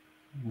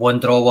 1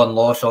 draw, 1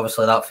 loss,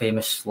 obviously that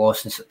famous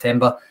loss in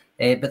September.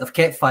 But they've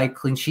kept 5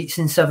 clean sheets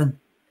in 7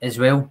 as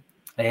well.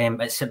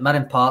 At St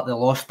Mirren Park, they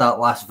lost that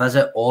last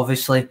visit,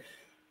 obviously.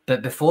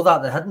 But before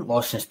that, they hadn't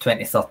lost since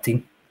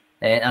 2013.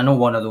 I know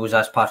one of those,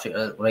 as Patrick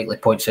rightly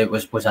points out,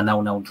 was a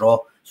 0-0 draw.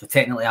 So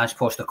technically, Ange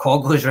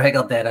Postecoglou's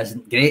record there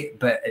isn't great,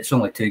 but it's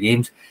only 2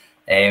 games.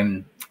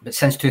 But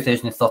since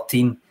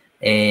 2013,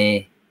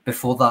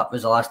 before that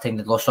was the last time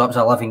they'd lost. So that was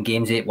 11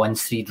 games, 8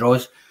 wins, 3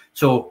 draws.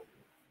 So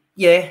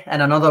yeah,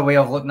 and another way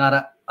of looking at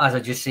it, as I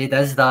just said,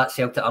 is that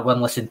Celtic are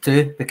winless in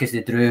 2 because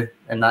they drew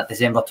in that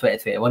December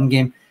 2021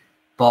 game.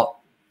 But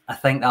I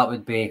think that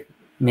would be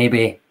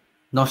maybe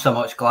not so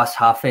much glass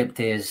half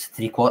empty as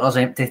 3/4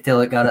 empty to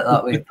look at it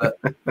that way. But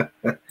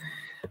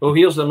well,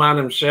 here's the man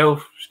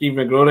himself, Steve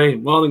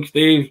McGrory. Morning,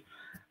 Steve.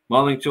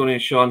 Morning, Tony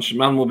and Sean.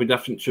 Some will be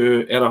different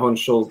too. Erahon,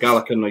 Sol,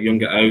 Gallagher and Young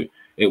get out.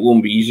 It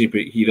won't be easy,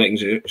 but he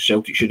reckons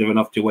Celtic should have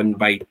enough to win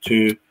by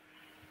 2.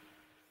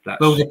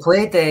 Well, they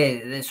played.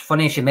 It's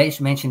funny she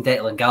mentioned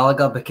Declan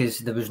Gallagher because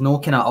there was no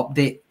kind of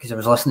update because I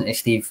was listening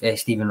to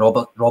Stephen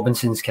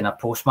Robinson's kind of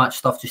post-match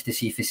stuff just to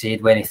see if he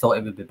said when he thought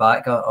he would be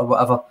back or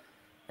whatever.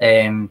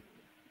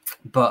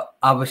 But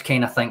I was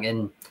kind of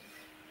thinking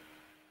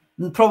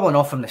probably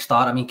not from the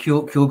start. I mean,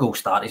 Kyogo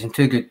start. He's in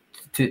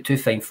too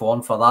fine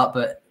form for that.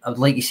 But I would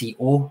like to see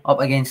O up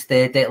against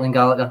Declan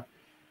Gallagher.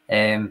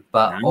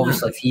 But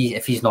obviously,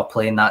 if he's not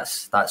playing,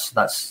 that's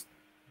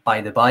by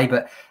the by.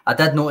 But I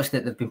did notice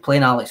that they've been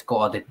playing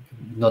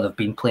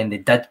they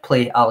did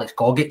play Alex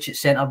Gogic at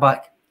centre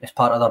back as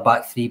part of their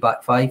back 3,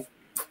 back 5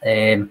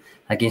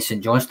 against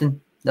St Johnstone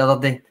the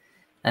other day,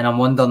 and I'm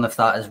wondering if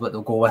that is what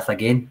they'll go with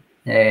again.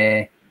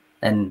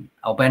 And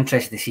I'll be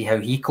interested to see how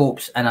he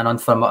copes in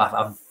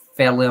a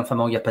fairly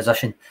unfamiliar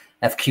position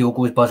if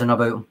Kyogo's buzzing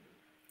about him.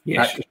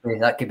 Yes,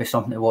 that could be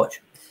something to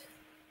watch.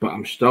 But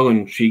I'm still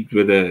intrigued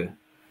with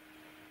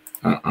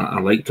I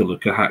like to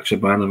look at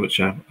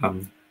Haksabanovic.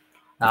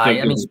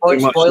 I mean,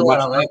 spoiler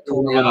alert.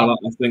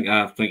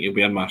 I think he'll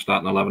be in my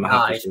starting 11.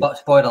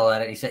 Spoiler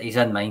alert. He's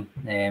in mine.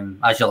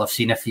 As you'll have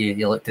seen if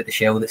you looked at the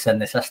shell that's in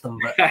the system.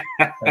 But,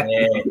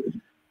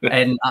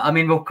 and I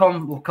mean, we'll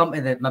come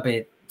to the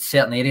maybe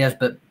certain areas,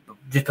 but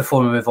just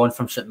before we move on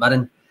from St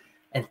Mirren,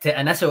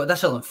 and this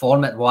will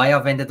inform it why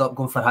I've ended up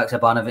going for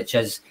Haksabanovic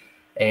is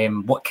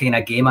what kind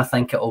of game I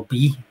think it'll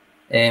be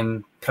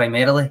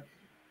primarily.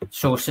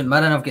 So St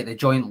Mirren have got the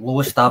joint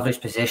lowest average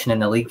possession in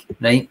the league,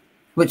 right?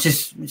 Which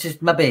is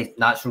maybe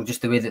natural,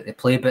 just the way that they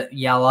play. But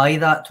you ally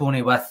that,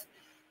 Tony, with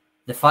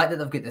the fact that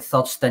they've got the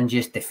 3rd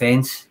stingiest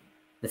defence,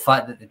 the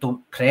fact that they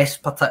don't press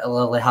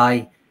particularly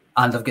high,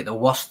 and they've got the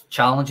worst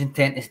challenge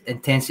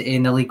intensity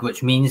in the league,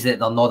 which means that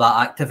they're not that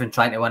active in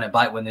trying to win it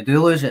back when they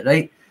do lose it,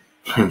 right?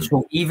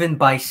 So even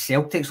by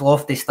Celtic's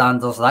lofty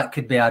standards, that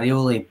could be a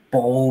really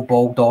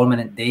ball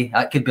dominant day.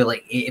 That could be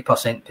like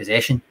 80%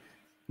 possession.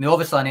 I mean,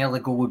 obviously an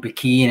early goal would be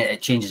key, and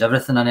it changes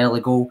everything, an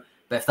early goal.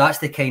 But if that's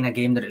the kind of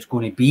game that it's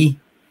going to be,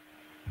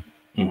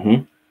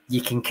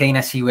 you can kind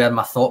of see where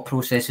my thought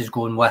process is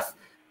going with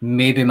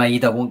maybe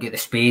Maeda won't get the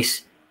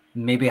space.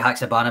 Maybe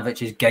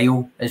Haksabanovic's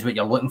guile is what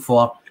you're looking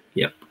for.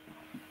 Yep.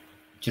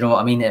 Do you know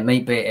what I mean? It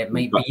might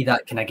be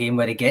that kind of game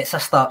where he gets a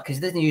start because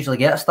he doesn't usually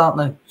get a start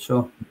now.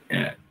 So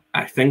yeah,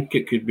 I think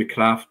it could be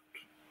Kraft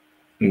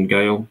and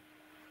Guile.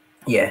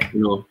 Yeah.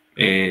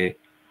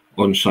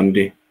 On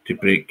Sunday to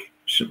break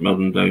St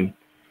Mirren down.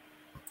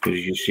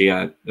 Because you see,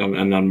 and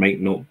there might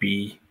not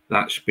be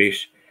that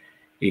space.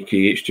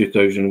 AKH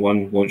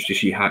 2001 wants to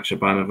see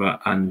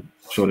Haksabanovic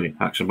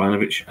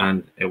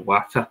and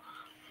Iwata.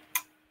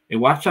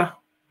 Iwata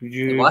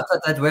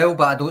did well,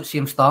 but I don't see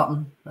him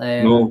starting.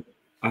 No,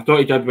 I thought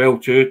he did well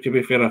too, to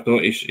be fair. I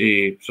thought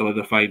he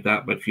solidified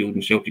that midfield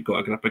and Celtic got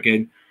a grip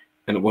again.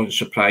 And it wasn't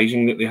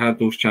surprising that they had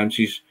those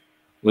chances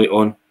late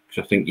on,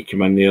 because I think he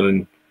came in there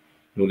and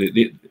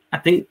the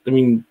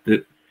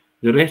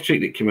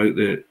rhetoric that came out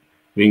that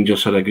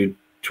Rangers had a good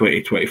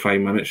 20,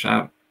 25 minutes.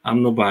 I'm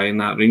not buying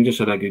that. Rangers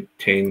had a good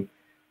 10,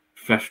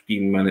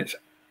 15 minutes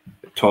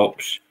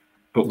tops.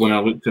 But when I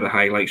looked at the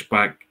highlights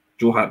back,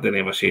 Joe Hart didn't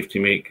have a save to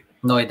make.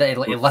 No, he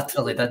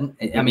literally didn't.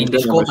 I mean, he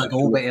scored a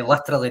goal, but he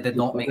literally did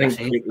not make a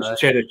save. It was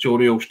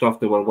territorial stuff.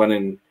 They were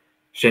winning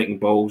second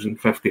balls and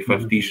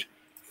 50-50s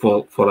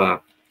for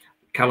a...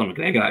 Callum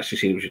McGregor actually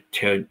said it was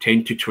a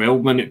 10 to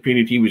 12 minute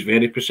period. He was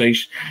very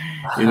precise.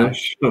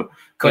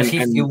 Because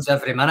he feels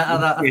every minute of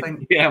that, I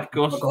think. Yeah, of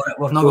course.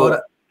 We've not got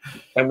it.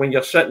 And when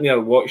you're sitting there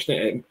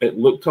watching it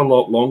looked a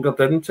lot longer,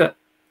 didn't it?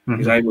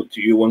 Because I looked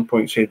at you one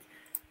point and said,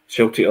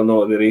 Celtic are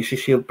not at the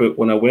races here. But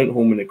when I went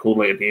home in the cold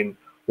light of day and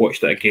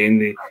watched it again,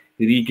 they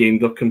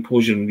regained their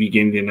composure and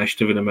regained the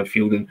initiative in the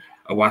midfield. And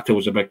Iwata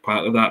was a big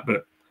part of that.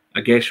 But I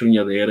guess when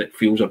you're there, it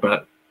feels a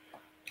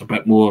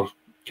bit more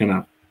kind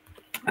of,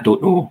 I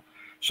don't know,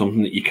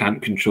 something that you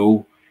can't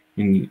control.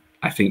 And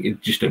I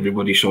think just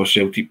everybody saw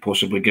Celtic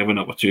possibly giving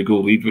up a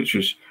 2-goal lead, which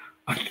was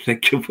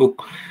unthinkable.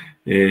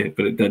 But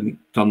it didn't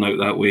turn out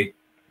that way.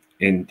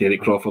 And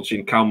Derek Crawford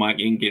saying Cal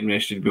Mackey ain't getting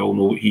rested. We all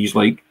know what he's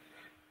like.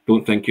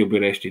 Don't think he'll be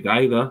rested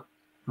either.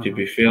 To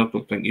be fair,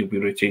 don't think he'll be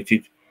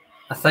rotated.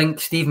 I think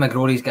Steve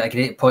McGrory's got a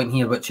great point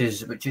here, which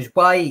is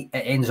why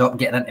it ends up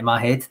getting into my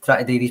head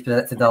trying to do these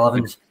predicted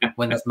 11s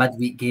when there's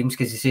midweek games,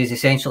 because he says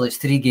essentially it's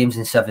 3 games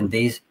in 7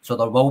 days, so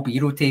there will be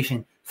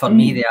rotation. For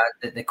me,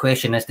 the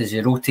question is, does he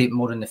rotate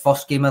more in the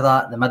first game of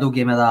that, the middle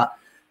game of that,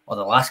 or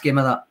the last game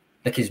of that?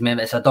 Because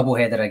remember, it's a double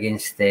header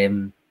against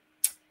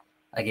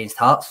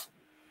Hearts.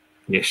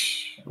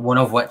 Yes. One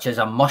of which is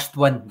a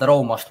must-win. They're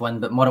all must-win,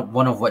 but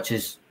one of which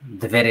is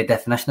the very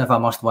definition of a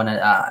must-win,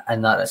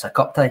 in that it's a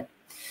cup tie.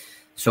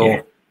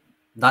 So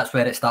that's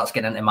where it starts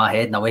getting into my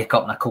head, and I wake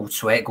up in a cold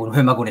sweat going,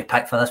 who am I going to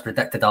pick for this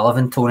predicted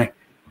 11, Tony?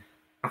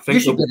 I think you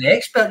should be the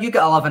expert. You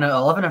get 11 out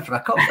of 11 in for a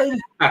cup final.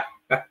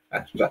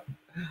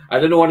 I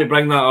didn't want to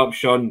bring that up,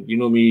 Sean. You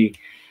know me,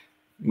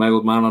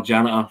 mild-mannered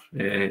janitor.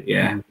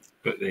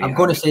 But I'm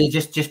going to say,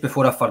 just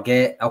before I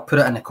forget, I'll put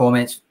it in the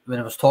comments, when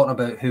I was talking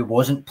about who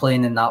wasn't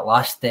playing in that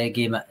last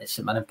game at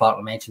St Mirren Park,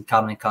 I mentioned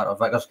Cameron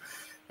Carter-Vickers.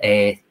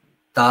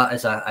 That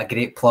is a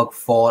great plug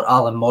for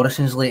Alan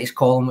Morrison's latest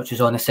column, which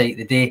is on the site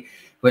today,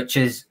 which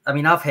is, I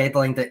mean, I've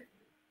headlined it,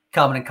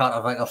 Cameron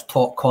Carter-Vickers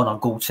taught Connor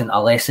Goldson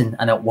a lesson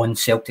and it won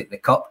Celtic the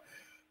Cup,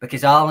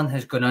 because Alan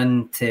has gone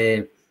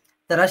into,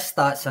 there is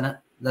stats in it.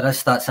 There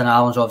is stats in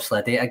Alan's obviously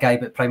a data guy,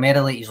 but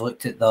primarily he's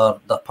looked at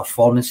their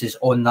performances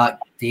on that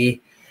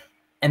day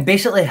and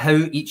basically how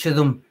each of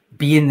them,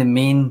 being the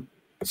main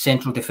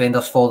central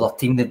defenders for their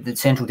team, the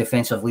central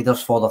defensive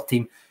leaders for their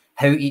team,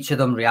 how each of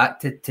them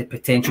reacted to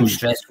potential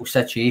stressful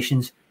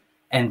situations.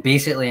 And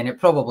basically, and it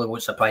probably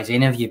won't surprise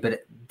any of you,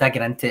 but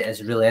digging into it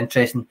is really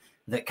interesting,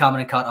 that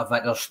Cameron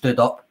Carter-Vickers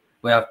stood up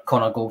where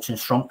Connor Goldson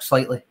shrunk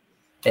slightly.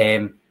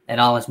 And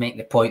Alan's making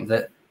the point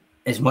that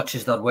as much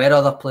as there were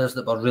other players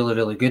that were really,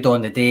 really good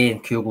on the day,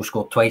 and Kyogo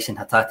scored twice and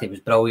Hatate was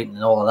brilliant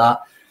and all of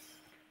that,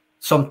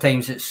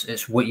 sometimes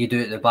it's what you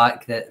do at the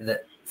back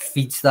that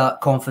feeds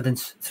that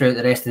confidence throughout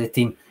the rest of the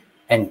team.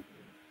 And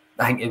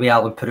I think the way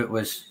Alan put it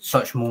was,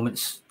 such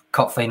moments,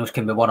 cup finals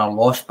can be won or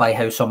lost by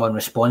how someone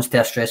responds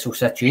to a stressful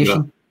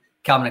situation. Yeah.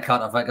 Cameron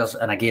Carter-Vickers,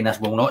 and again, this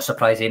will not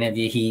surprise any of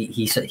you,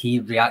 he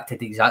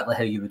reacted exactly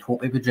how you would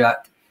hope he would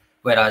react,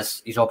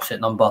 whereas his opposite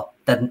number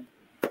didn't.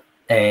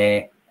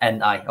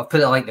 And I'll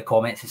put it like the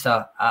comments. It's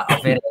a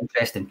very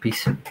interesting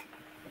piece.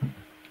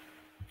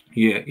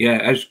 Yeah,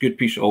 it's a good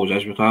piece. Always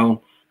is with Alan,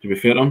 to be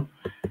fair to him.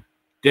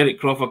 Derek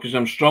Crawford, because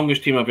I'm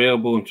strongest team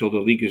available until the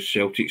league is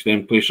Celtics,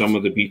 then play some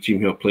of the B team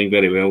who are playing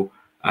very well,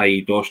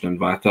 i.e. Dawson and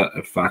Vata,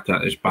 if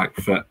Vata is back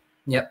fit.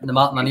 Yep, the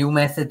Martin O'Neill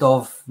method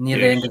of near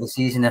the end of the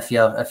season, if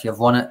you've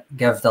won it,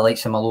 give the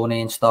likes of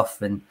Maloney and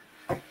stuff, and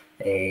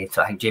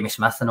so I think Jamie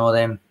Smith and all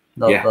them.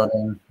 Their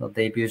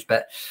debuts,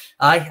 but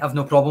I have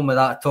no problem with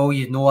that at all.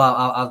 You know,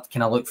 I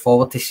kind of look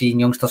forward to seeing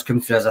youngsters come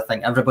through, as I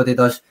think everybody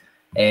does.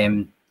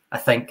 I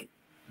think,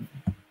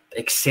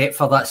 except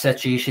for that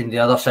situation, the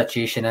other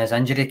situation is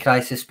injury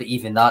crisis. But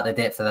even that, the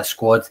depth of the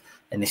squad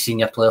and the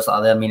senior players that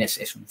are there, I mean,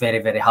 it's very,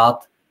 very hard,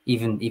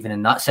 even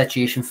in that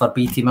situation, for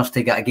B teamers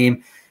to get a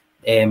game.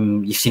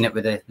 You've seen it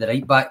with the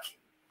right back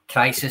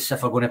crisis,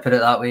 if we're going to put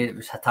it that way. It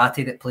was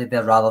Hatate that played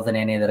there rather than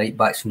any of the right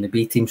backs from the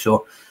B team.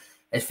 So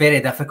it's very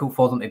difficult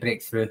for them to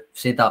break through. I've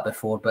said that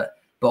before, but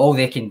all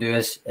they can do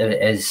is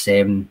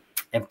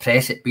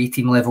impress at B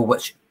team level,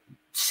 which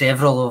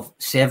several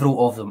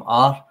of them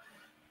are.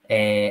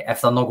 If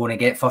they're not going to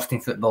get first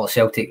team football at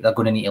Celtic, they're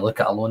going to need to look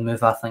at a loan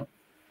move, I think.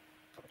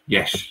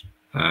 Yes,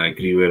 I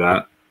agree with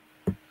that.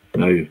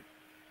 Now,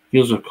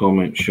 here's a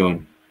comment,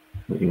 Sean,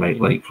 that you might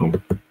like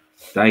from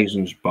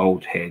Dyson's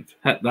bald head.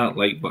 Hit that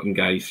like button,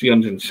 guys.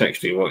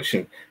 360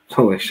 watching,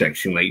 only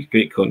 16 likes.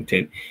 Great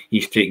content.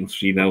 He's taking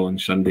 3-0 on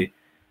Sunday.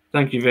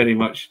 Thank you very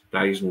much,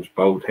 Dyson's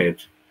bald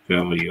head.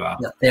 whoever you are.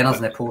 Your tenors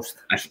in the post.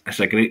 It's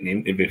a great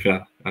name, to be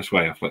fair. That's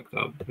why I flicked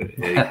up.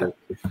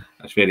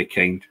 That's very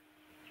kind.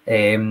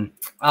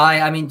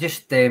 I mean,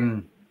 just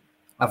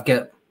I've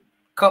got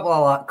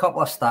a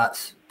couple of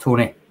stats,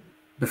 Tony,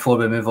 before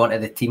we move on to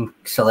the team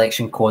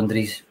selection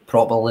quandaries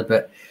properly.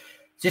 But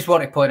just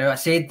want to point out, I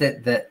said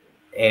that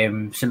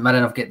St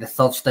Mirren have got the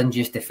third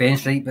stingiest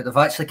defence, right? But they've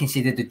actually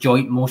conceded the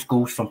joint most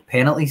goals from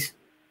penalties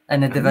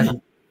in the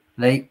division,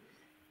 right?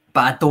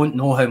 But I don't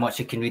know how much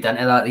you can read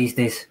into that these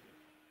days.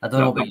 I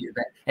don't know about you,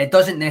 but it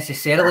doesn't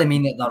necessarily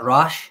mean that they're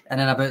rash in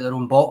and about their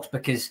own box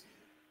because,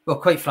 well,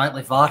 quite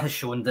frankly, VAR has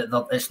shown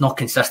that it's not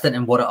consistent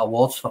in what it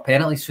awards for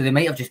penalties, so they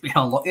might have just been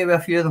unlucky with a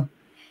few of them.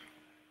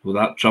 Will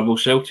that trouble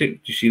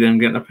Celtic? Do you see them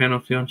getting a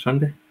penalty on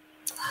Sunday?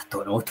 I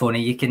don't know, Tony.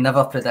 You can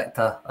never predict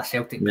a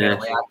Celtic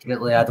penalty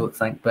accurately, I don't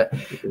think, but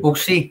we'll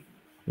see.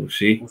 We'll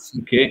see.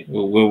 Okay,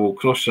 we'll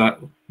cross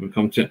that when we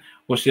come to it.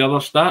 What's the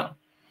other stat?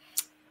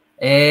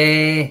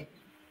 No,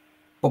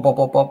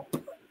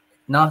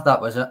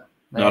 that was it.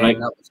 All right.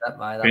 That was it.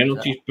 That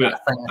penalties, was it.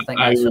 but I think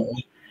that's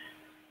it.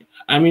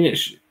 I mean,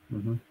 it's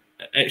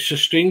a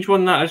strange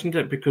one, that, isn't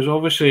it? Because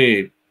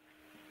obviously,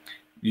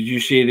 did you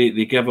say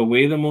they give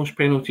away the most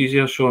penalties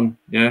here, Sean?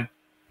 Yeah.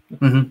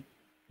 Mm-hmm.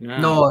 Yeah.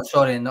 No,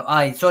 sorry. No,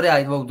 not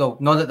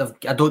that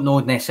I don't know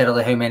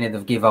necessarily how many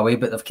they've gave away,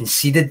 but they've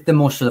conceded the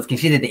most. So they've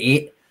conceded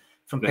 8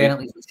 from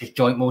penalties, which is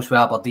joint most with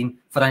Aberdeen.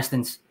 For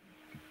instance,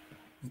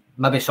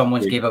 maybe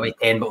someone's gave away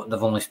 10, but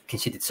they've only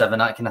conceded 7,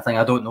 that kind of thing.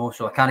 I don't know,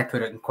 so I can't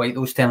put it in quite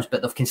those terms.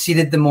 But they've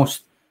conceded the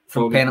most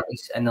from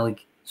penalties in the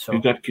league. So they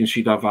did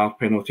concede a VAR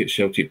penalty at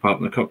Celtic Park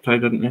in the cup tie,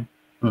 didn't they?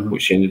 Mm-hmm.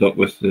 Which ended up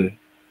with the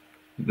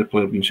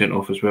player being sent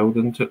off as well,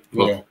 didn't it?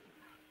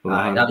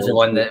 That was the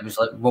one that was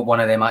like one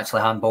of them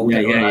actually handballed.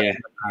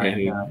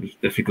 It was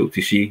difficult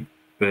to see.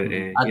 But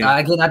again,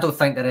 I don't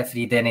think the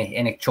referee had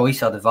any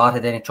choice, or the VAR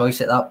had any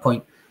choice at that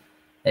point.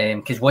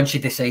 Because once you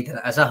decide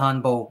that it is a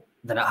handball,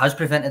 then it has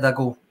prevented a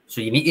goal.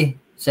 So you need to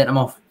send him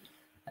off.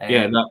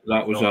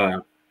 That was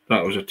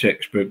a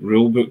textbook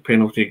rule book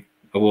penalty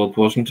award,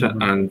 wasn't it?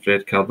 Mm-hmm. And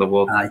red card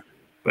award.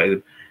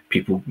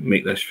 People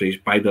make this phrase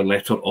by the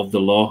letter of the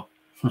law.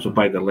 So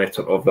by the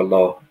letter of the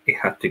law, he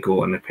had to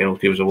go, and the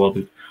penalty was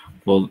awarded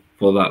for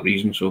that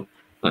reason. So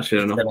that's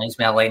fair enough. Reminds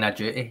me of line of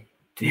duty.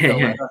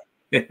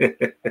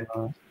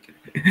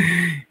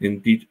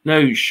 Indeed.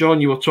 Now,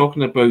 Sean, you were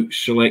talking about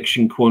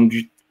selection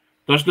quandaries.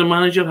 Does the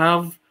manager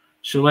have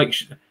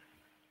selection?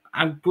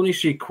 I'm going to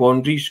say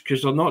quandaries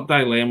because they're not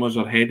dilemmas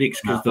or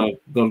headaches, because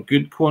they're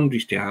good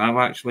quandaries to have.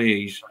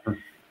 Actually,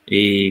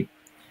 I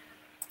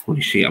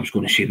was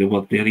going to say the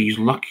word there. He's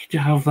lucky to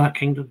have that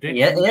kind of deck.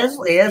 Yeah, he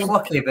is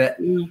lucky, but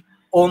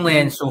only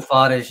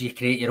insofar as you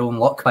create your own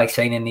luck by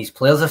signing these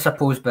players, I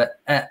suppose.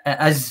 But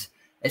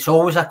it's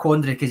always a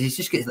quandary because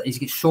he's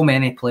got so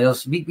many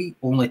players. We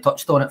only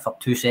touched on it for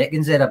 2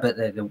 seconds there about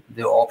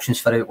the options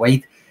for out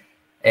wide,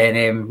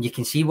 and you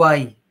can see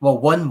why. Well,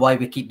 one, why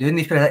we keep doing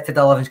these predicted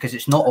 11s, because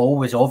it's not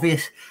always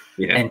obvious,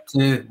 and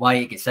 2, why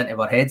it gets into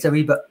our heads a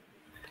wee bit.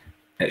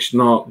 It's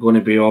not going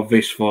to be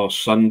obvious for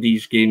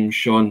Sunday's game,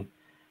 Sean.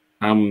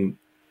 I'm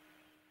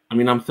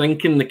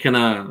thinking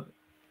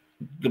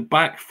the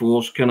back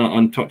four's kind of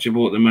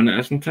untouchable at the minute,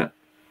 isn't it?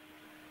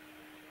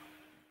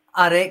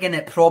 I reckon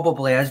it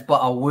probably is,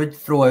 but I would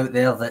throw out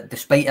there that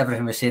despite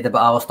everything we said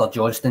about Alistair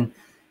Johnston,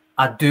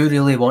 I do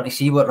really want to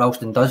see what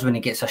Ralston does when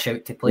he gets a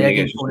shout to play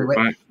against Tony.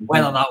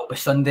 Whether that will be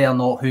Sunday or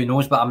not, who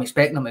knows? But I'm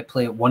expecting him to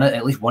play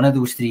at least one of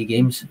those 3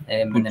 games.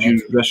 Would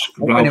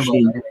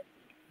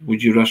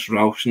you risk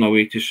Ralston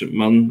away to St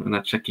Mirren in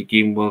a tricky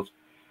game where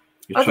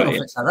I don't know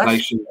if it's a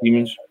risk.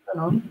 Demons? I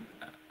don't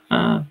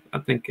know. I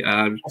think.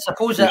 I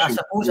suppose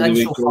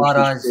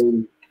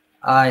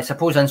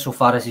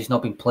insofar as he's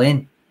not been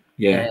playing.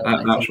 Yeah,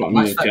 that's what I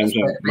mean. In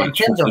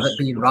terms of it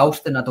being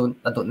Ralston, I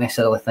don't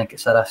necessarily think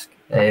it's a risk.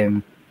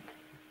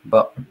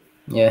 But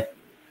yeah.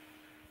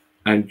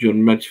 And your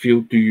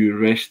midfield, do you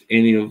rest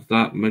any of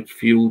that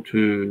midfield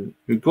who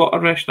got a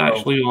rest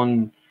actually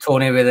on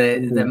Tony with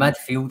the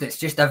midfield? It's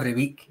just every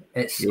week.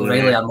 It's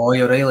O'Reilly or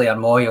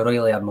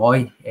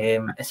Moy.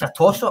 It's a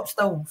toss up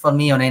still for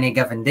me on any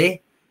given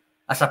day.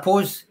 I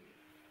suppose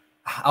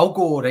I'll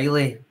go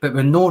O'Reilly, but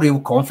with no real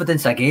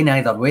confidence again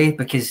either way,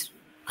 because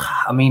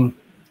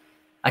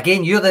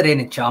again, you're the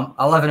reigning champ,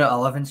 11 out of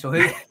 11. So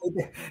who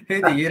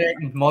do you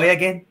reckon? Moy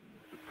again?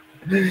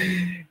 Do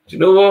you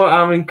know what?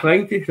 I'm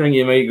inclined to think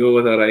you might go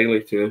with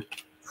O'Reilly too.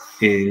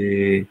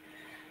 To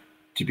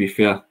be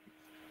fair,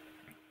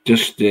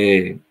 just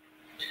to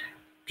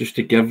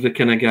give the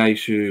kind of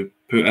guys who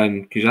put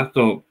in, because I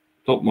thought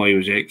Moy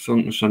was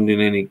excellent on Sunday,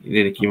 and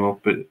then he came off,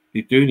 but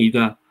they do need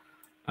a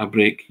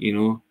break,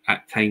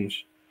 at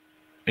times.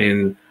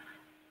 And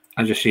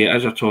as I say, it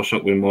is a toss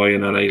up with Moy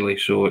and O'Reilly,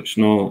 so it's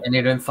not.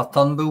 Any room for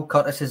Turnbull?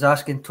 Curtis is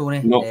asking,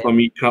 Tony. Not for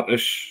me,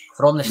 Curtis.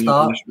 From the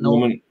start, no.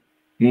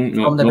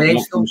 From the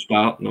bench, from the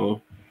start,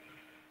 no.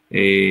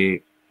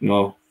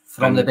 No.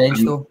 From the bench,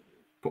 though?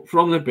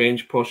 From the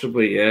bench,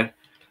 possibly, yeah.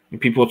 And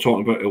people are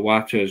talking about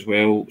Iwata as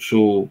well,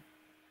 so,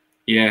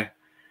 yeah,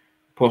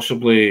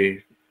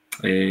 possibly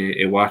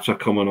Iwata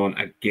coming on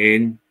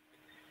again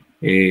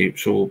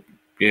So,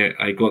 yeah,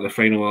 I got the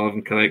final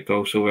 11 correct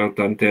also. Well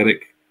done,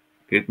 Derek.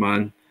 Good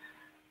man.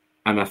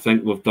 And I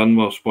think we've done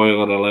well,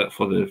 spoiler alert,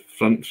 for the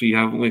front three,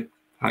 haven't we?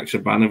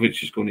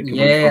 Haksabanovic is going to come in.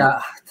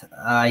 Yeah,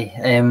 aye.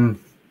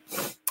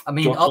 I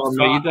mean,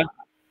 Jota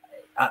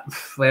up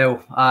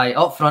front,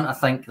 up front, I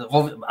think,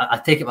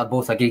 I take it we're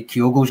both agreed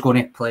Kyogo's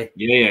going to play.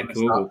 Yeah,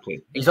 Kyogo will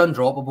play. He's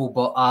undroppable,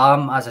 but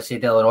as I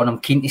said earlier on, I'm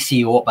keen to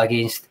see up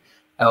against,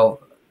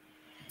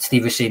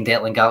 Steve was saying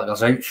Declan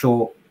Gallagher's out,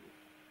 so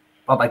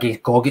up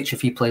against Gogic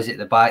if he plays at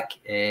the back,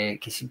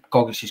 because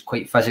Gogic is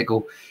quite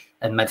physical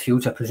in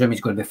midfield, so I presume he's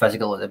going to be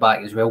physical at the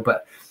back as well,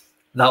 but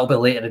that'll be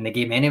later in the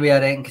game anyway, I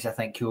reckon, because I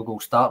think Kyogo will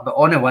start. But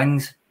on the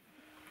wings,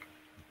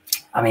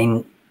 I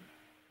mean,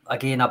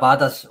 again,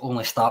 Abada's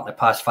only start the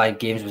past 5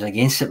 games was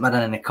against St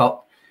Mirren in the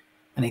Cup,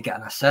 and he got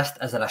an assist.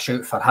 Is there a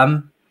shout for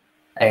him?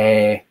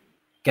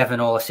 Given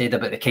all I said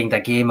about the kind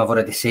of game I've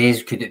already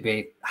said, could it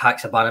be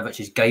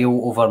Haksabanovic's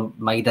guile over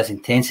Maida's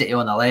intensity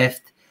on the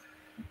left?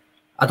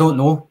 I don't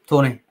know,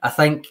 Tony. I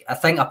think I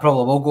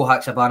probably will go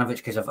Haksabanovic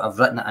because I've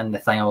written it in the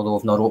thing, although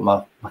I've not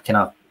wrote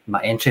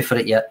my entry for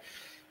it yet.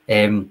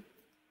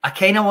 I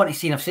kind of want to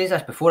see, and I've said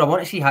this before, I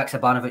want to see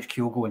Haksabanovic,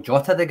 Kyogo and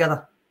Jota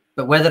together.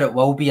 But whether it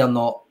will be or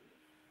not,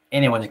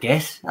 anyone's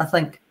guess, I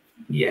think.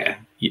 Yeah,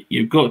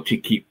 you've got to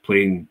keep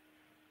playing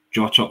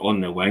Jota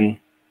on the wing,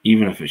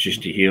 even if it's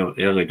just to hear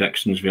Early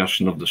Dixon's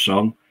version of the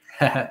song.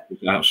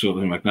 It's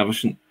absolutely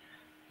magnificent.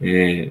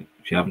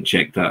 If you haven't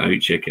checked that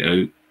out, check it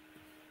out.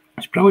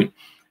 It's brilliant.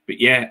 But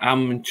yeah,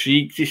 I'm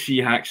intrigued to see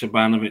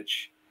Haksabanovic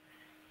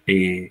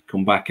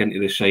come back into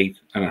the side,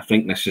 and I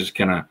think this is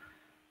kind of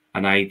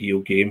an ideal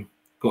game.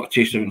 Got a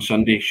taste of it on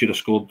Sunday, should have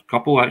scored a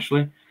couple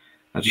actually.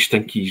 I just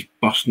think he's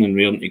bursting and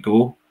raring to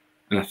go,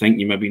 and I think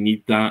you maybe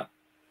need that.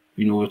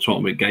 You know, we're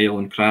talking about Guile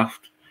and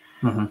Kraft.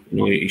 You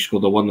know, he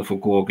scored a wonderful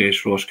goal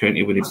against Ross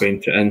County when he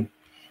bent it in.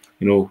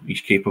 You know,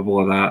 he's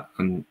capable of that,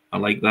 and I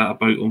like that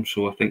about him.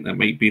 So I think that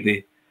might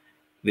be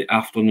the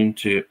afternoon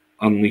to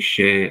unleash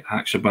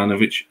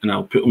Haksabanovic, and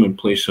I'll put him in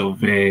place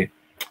of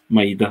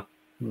Maida.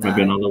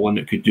 Maybe another one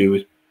that could do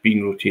with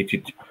being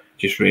rotated,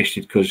 just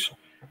rested, because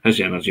his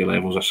energy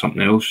levels are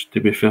something else, to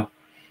be fair.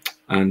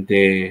 And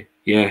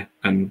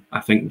and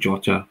I think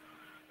Jota,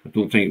 I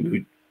don't think we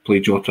would play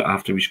Jota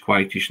after his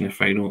quieties in the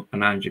final,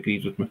 and I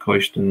agreed with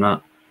McCoist on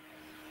that.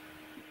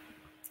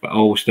 But I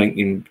always think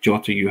in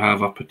Jota you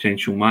have a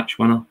potential match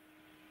winner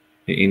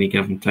at any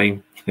given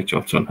time.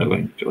 Jota on the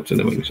wing, Jota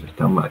the wings,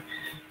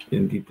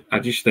 indeed. I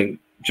just think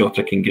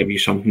Jota can give you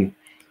something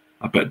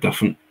a bit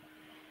different.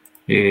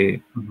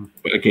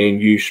 But again,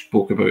 you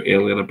spoke about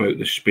earlier about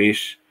the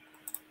space.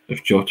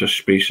 If Jota's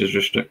space is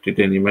restricted,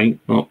 then he might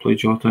not play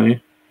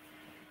Jota.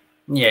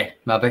 Yeah,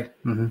 maybe.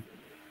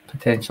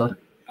 Potentially.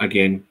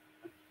 Again,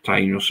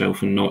 tying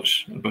yourself in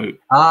knots about.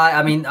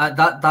 I mean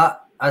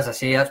that as I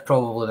say, that's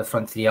probably the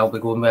front three I'll be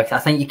going with. I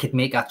think you could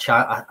make a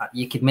shout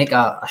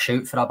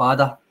for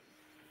Abada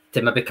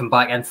to maybe come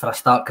back in for a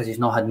start because he's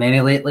not had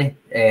many lately.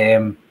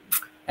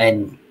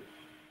 And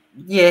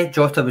yeah,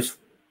 Jota was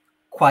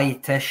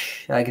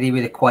quietish. I agree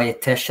with the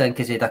quietish thing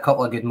because he had a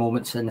couple of good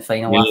moments in the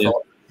final. I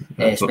thought,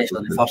 especially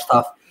in the first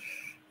half.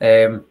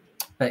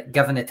 But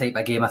given the type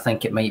of game, I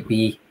think it might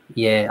be.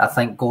 Yeah, I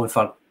think going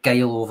for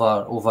Guile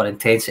over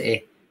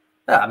intensity.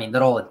 I mean,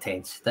 they're all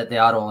intense. They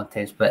are all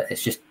intense, but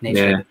it's just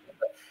nature. Yeah.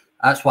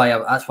 That's why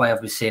I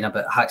was saying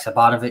about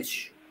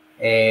Haksabanovic.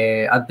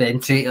 I'd be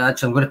intrigued.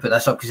 Actually, I'm going to put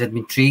this up because I'd be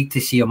intrigued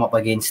to see him up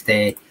against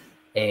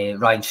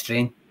Ryan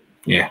Strain.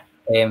 Yeah.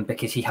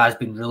 Because he has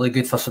been really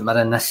good for St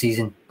Mirren this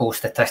season, both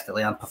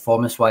statistically and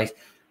performance-wise.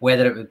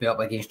 Whether it would be up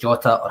against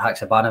Jota or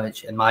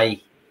Haksabanovic, in my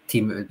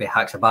team it would be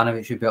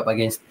Haksabanovic would be up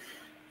against.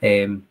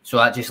 So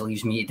that just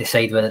leaves me to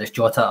decide whether it's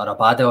Jota or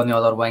Abada on the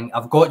other wing.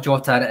 I've got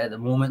Jota at the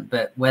moment,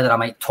 but whether I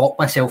might talk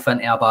myself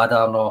into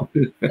Abada or not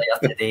later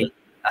today,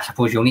 I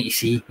suppose you'll need to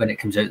see when it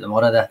comes out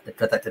tomorrow, the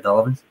predicted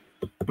 11s.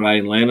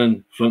 Brian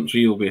Lennon, front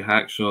three will be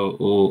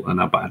Haksabanovic, and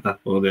Abada.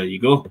 Oh, there you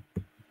go.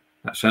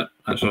 That's it.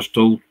 That's us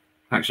told.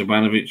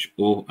 Haksabanovic,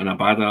 and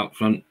Abada up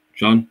front.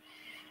 John?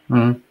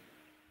 Doubt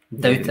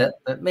it,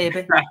 but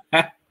maybe.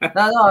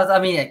 No, I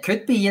mean, it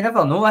could be. You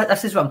never know.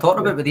 This is what I'm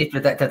talking about with these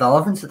predicted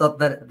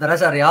 11s. There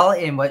is a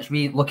reality in which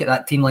we look at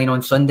that team line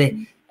on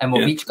Sunday and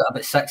we've each got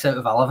about 6 out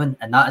of 11,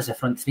 and that is the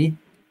front three.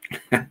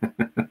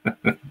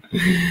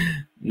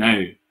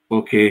 Now,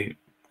 okay,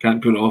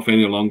 can't put it off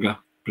any longer.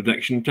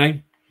 Prediction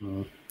time.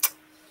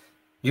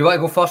 You want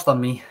to go first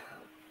on me?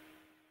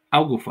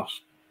 I'll go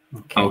first.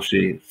 Okay. I'll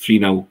say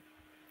 3-0,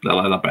 the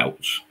leather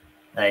belts.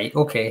 Right,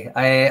 okay.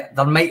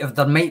 There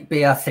might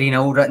be a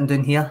 3-0 written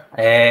down here.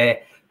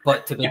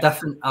 But to be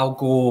different, I'll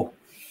go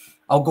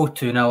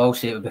 2-0. I'll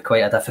say it would be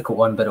quite a difficult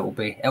one, but it'll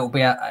be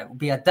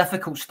a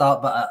difficult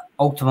start, but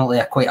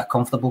ultimately quite a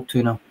comfortable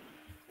 2-0.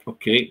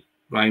 Okay,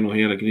 Ryan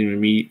O'Hare agreeing with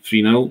me,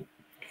 3-0.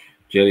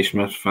 Jerry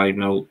Smith,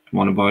 5-0. Come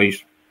on,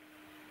 boys.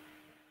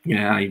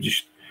 Yeah, I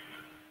just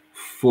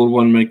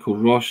 4-1. Michael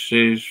Ross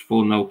says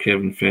 4-0.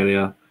 Kevin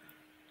Ferrier,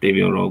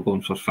 Davey O'Rourke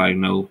going for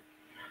 5-0.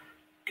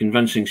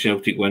 Convincing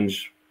Celtic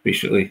wins,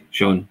 basically.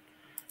 Sean,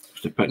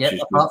 The pitch Yep,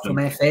 is apart good, from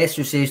FS,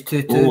 who says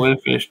 2-2. Oh,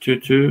 FS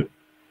 2-2.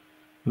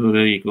 Oh,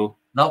 there you go.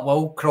 That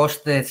will cross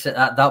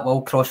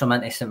them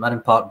into St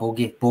Mirren Park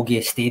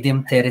Bogey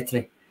Stadium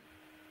territory.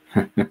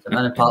 St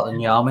Mirren Park and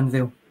New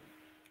Almondvale.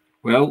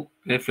 Well,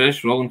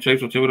 FS, Rolling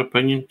Chives will tell your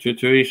opinion.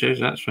 2-2, he says,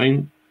 that's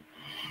fine.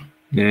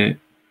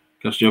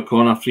 Kirsty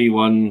O'Connor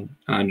 3-1,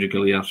 Andrew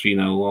Galea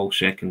 3-0, all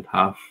second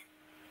half.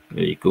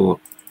 There you go.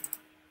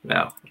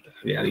 Well,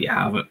 there you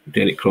have it.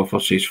 Derek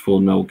Crawford says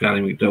 4-0,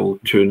 Gary McDowell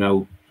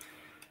 2-0.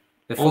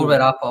 Before we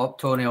wrap up,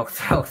 Tony, I'll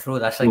throw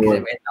this in because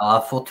it went a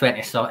laugh.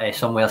 420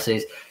 somewhere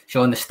says,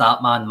 Sean the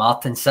start man,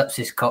 Martin sips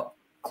his cup,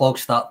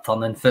 clogs start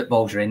turning,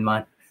 football's rain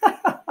man.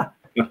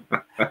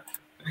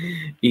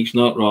 He's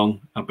not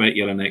wrong. I bet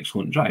you're an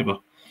excellent driver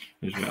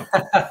as well.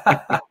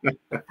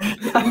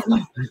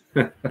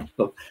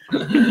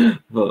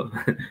 But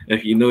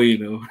if you know, you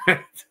know.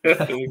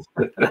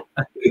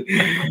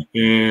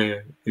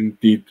 Yeah,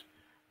 indeed.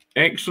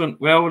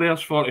 Excellent. Well,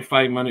 there's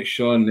 45 minutes,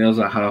 Sean. There's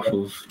a half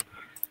of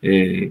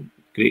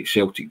great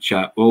Celtic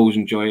chat. Always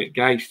enjoy it.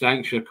 Guys,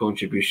 thanks for your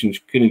contributions.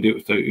 Couldn't do it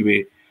without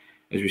you.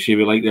 As we say,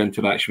 we like the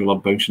interaction. We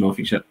love bouncing off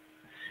each other,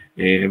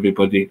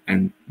 everybody,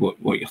 and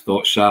what your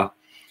thoughts are.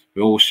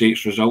 We always say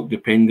it's result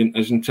dependent,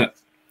 isn't it?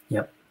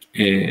 Yep.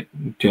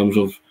 In terms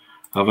of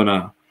having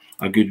a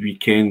good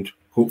weekend.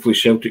 Hopefully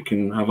Celtic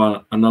can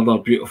have another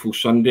beautiful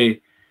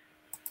Sunday,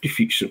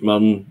 defeat St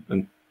Mirren,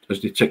 and as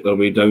they tick their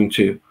way down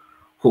to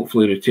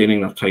hopefully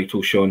retaining their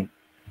title, Sean.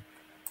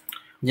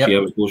 Yep. See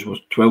how it goes with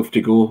 12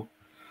 to go.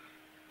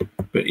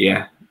 But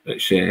yeah,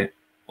 it's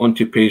on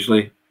to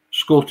Paisley.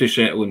 Score to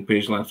settle in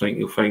Paisley, I think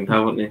you'll find,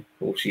 haven't they?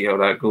 We'll see how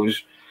that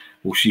goes.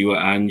 We'll see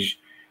what Ange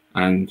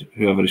and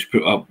whoever is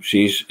put up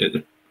says at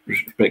the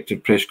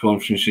respective press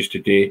conferences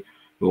today.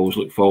 We always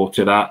look forward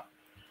to that.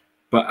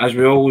 But as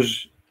we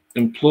always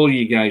implore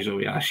you guys, or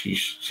we ask you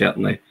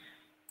certainly,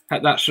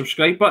 hit that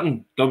subscribe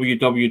button,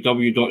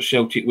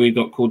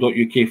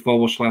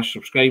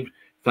 www.celticway.co.uk/subscribe.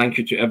 Thank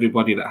you to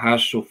everybody that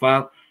has so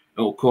far.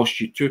 It'll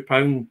cost you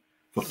 £2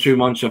 for 2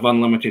 months of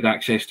unlimited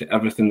access to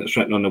everything that's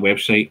written on the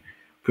website.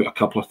 Put a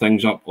couple of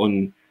things up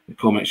on the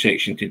comment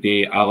section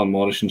today. Alan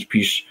Morrison's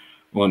piece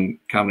on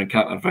Cameron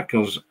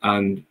Carter-Vickers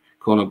and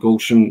Connor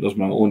Goldson. There's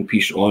my own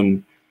piece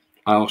on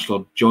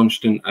Alistair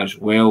Johnston as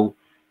well.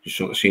 Just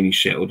sort of saying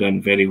he's settled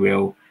in very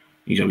well.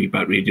 He's a wee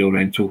bit radio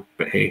rental,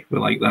 but hey, we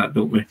like that,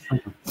 don't we?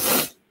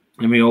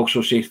 And we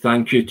also say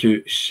thank you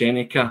to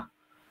Seneca.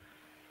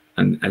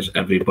 And as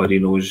everybody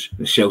knows,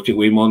 the Celtic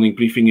Way morning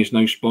briefing is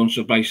now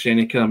sponsored by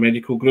Seneca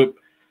Medical Group.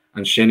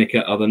 And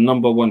Seneca are the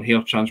 #1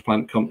 hair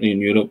transplant company in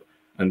Europe,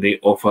 and they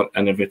offer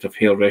innovative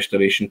hair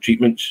restoration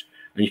treatments.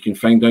 And you can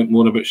find out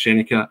more about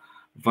Seneca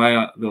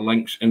via the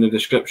links in the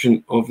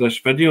description of this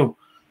video.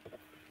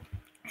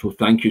 So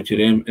thank you to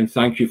them, and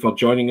thank you for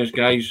joining us,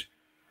 guys.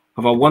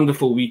 Have a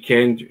wonderful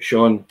weekend,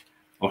 Sean.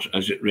 Or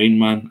is it Rain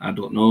Man? I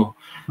don't know.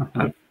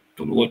 I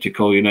don't know what to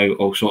call you now.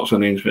 All sorts of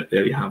names, but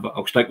there you have it.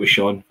 I'll stick with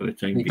Sean for the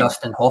time being.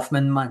 Dustin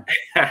Hoffman, man.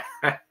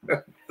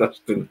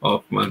 Dustin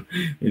Hoffman,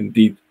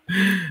 indeed.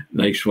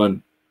 Nice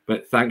one.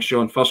 But thanks,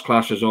 Sean. First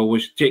class as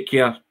always. Take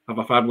care. Have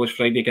a fabulous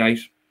Friday,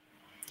 guys.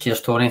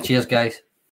 Cheers, Tony. Cheers, guys.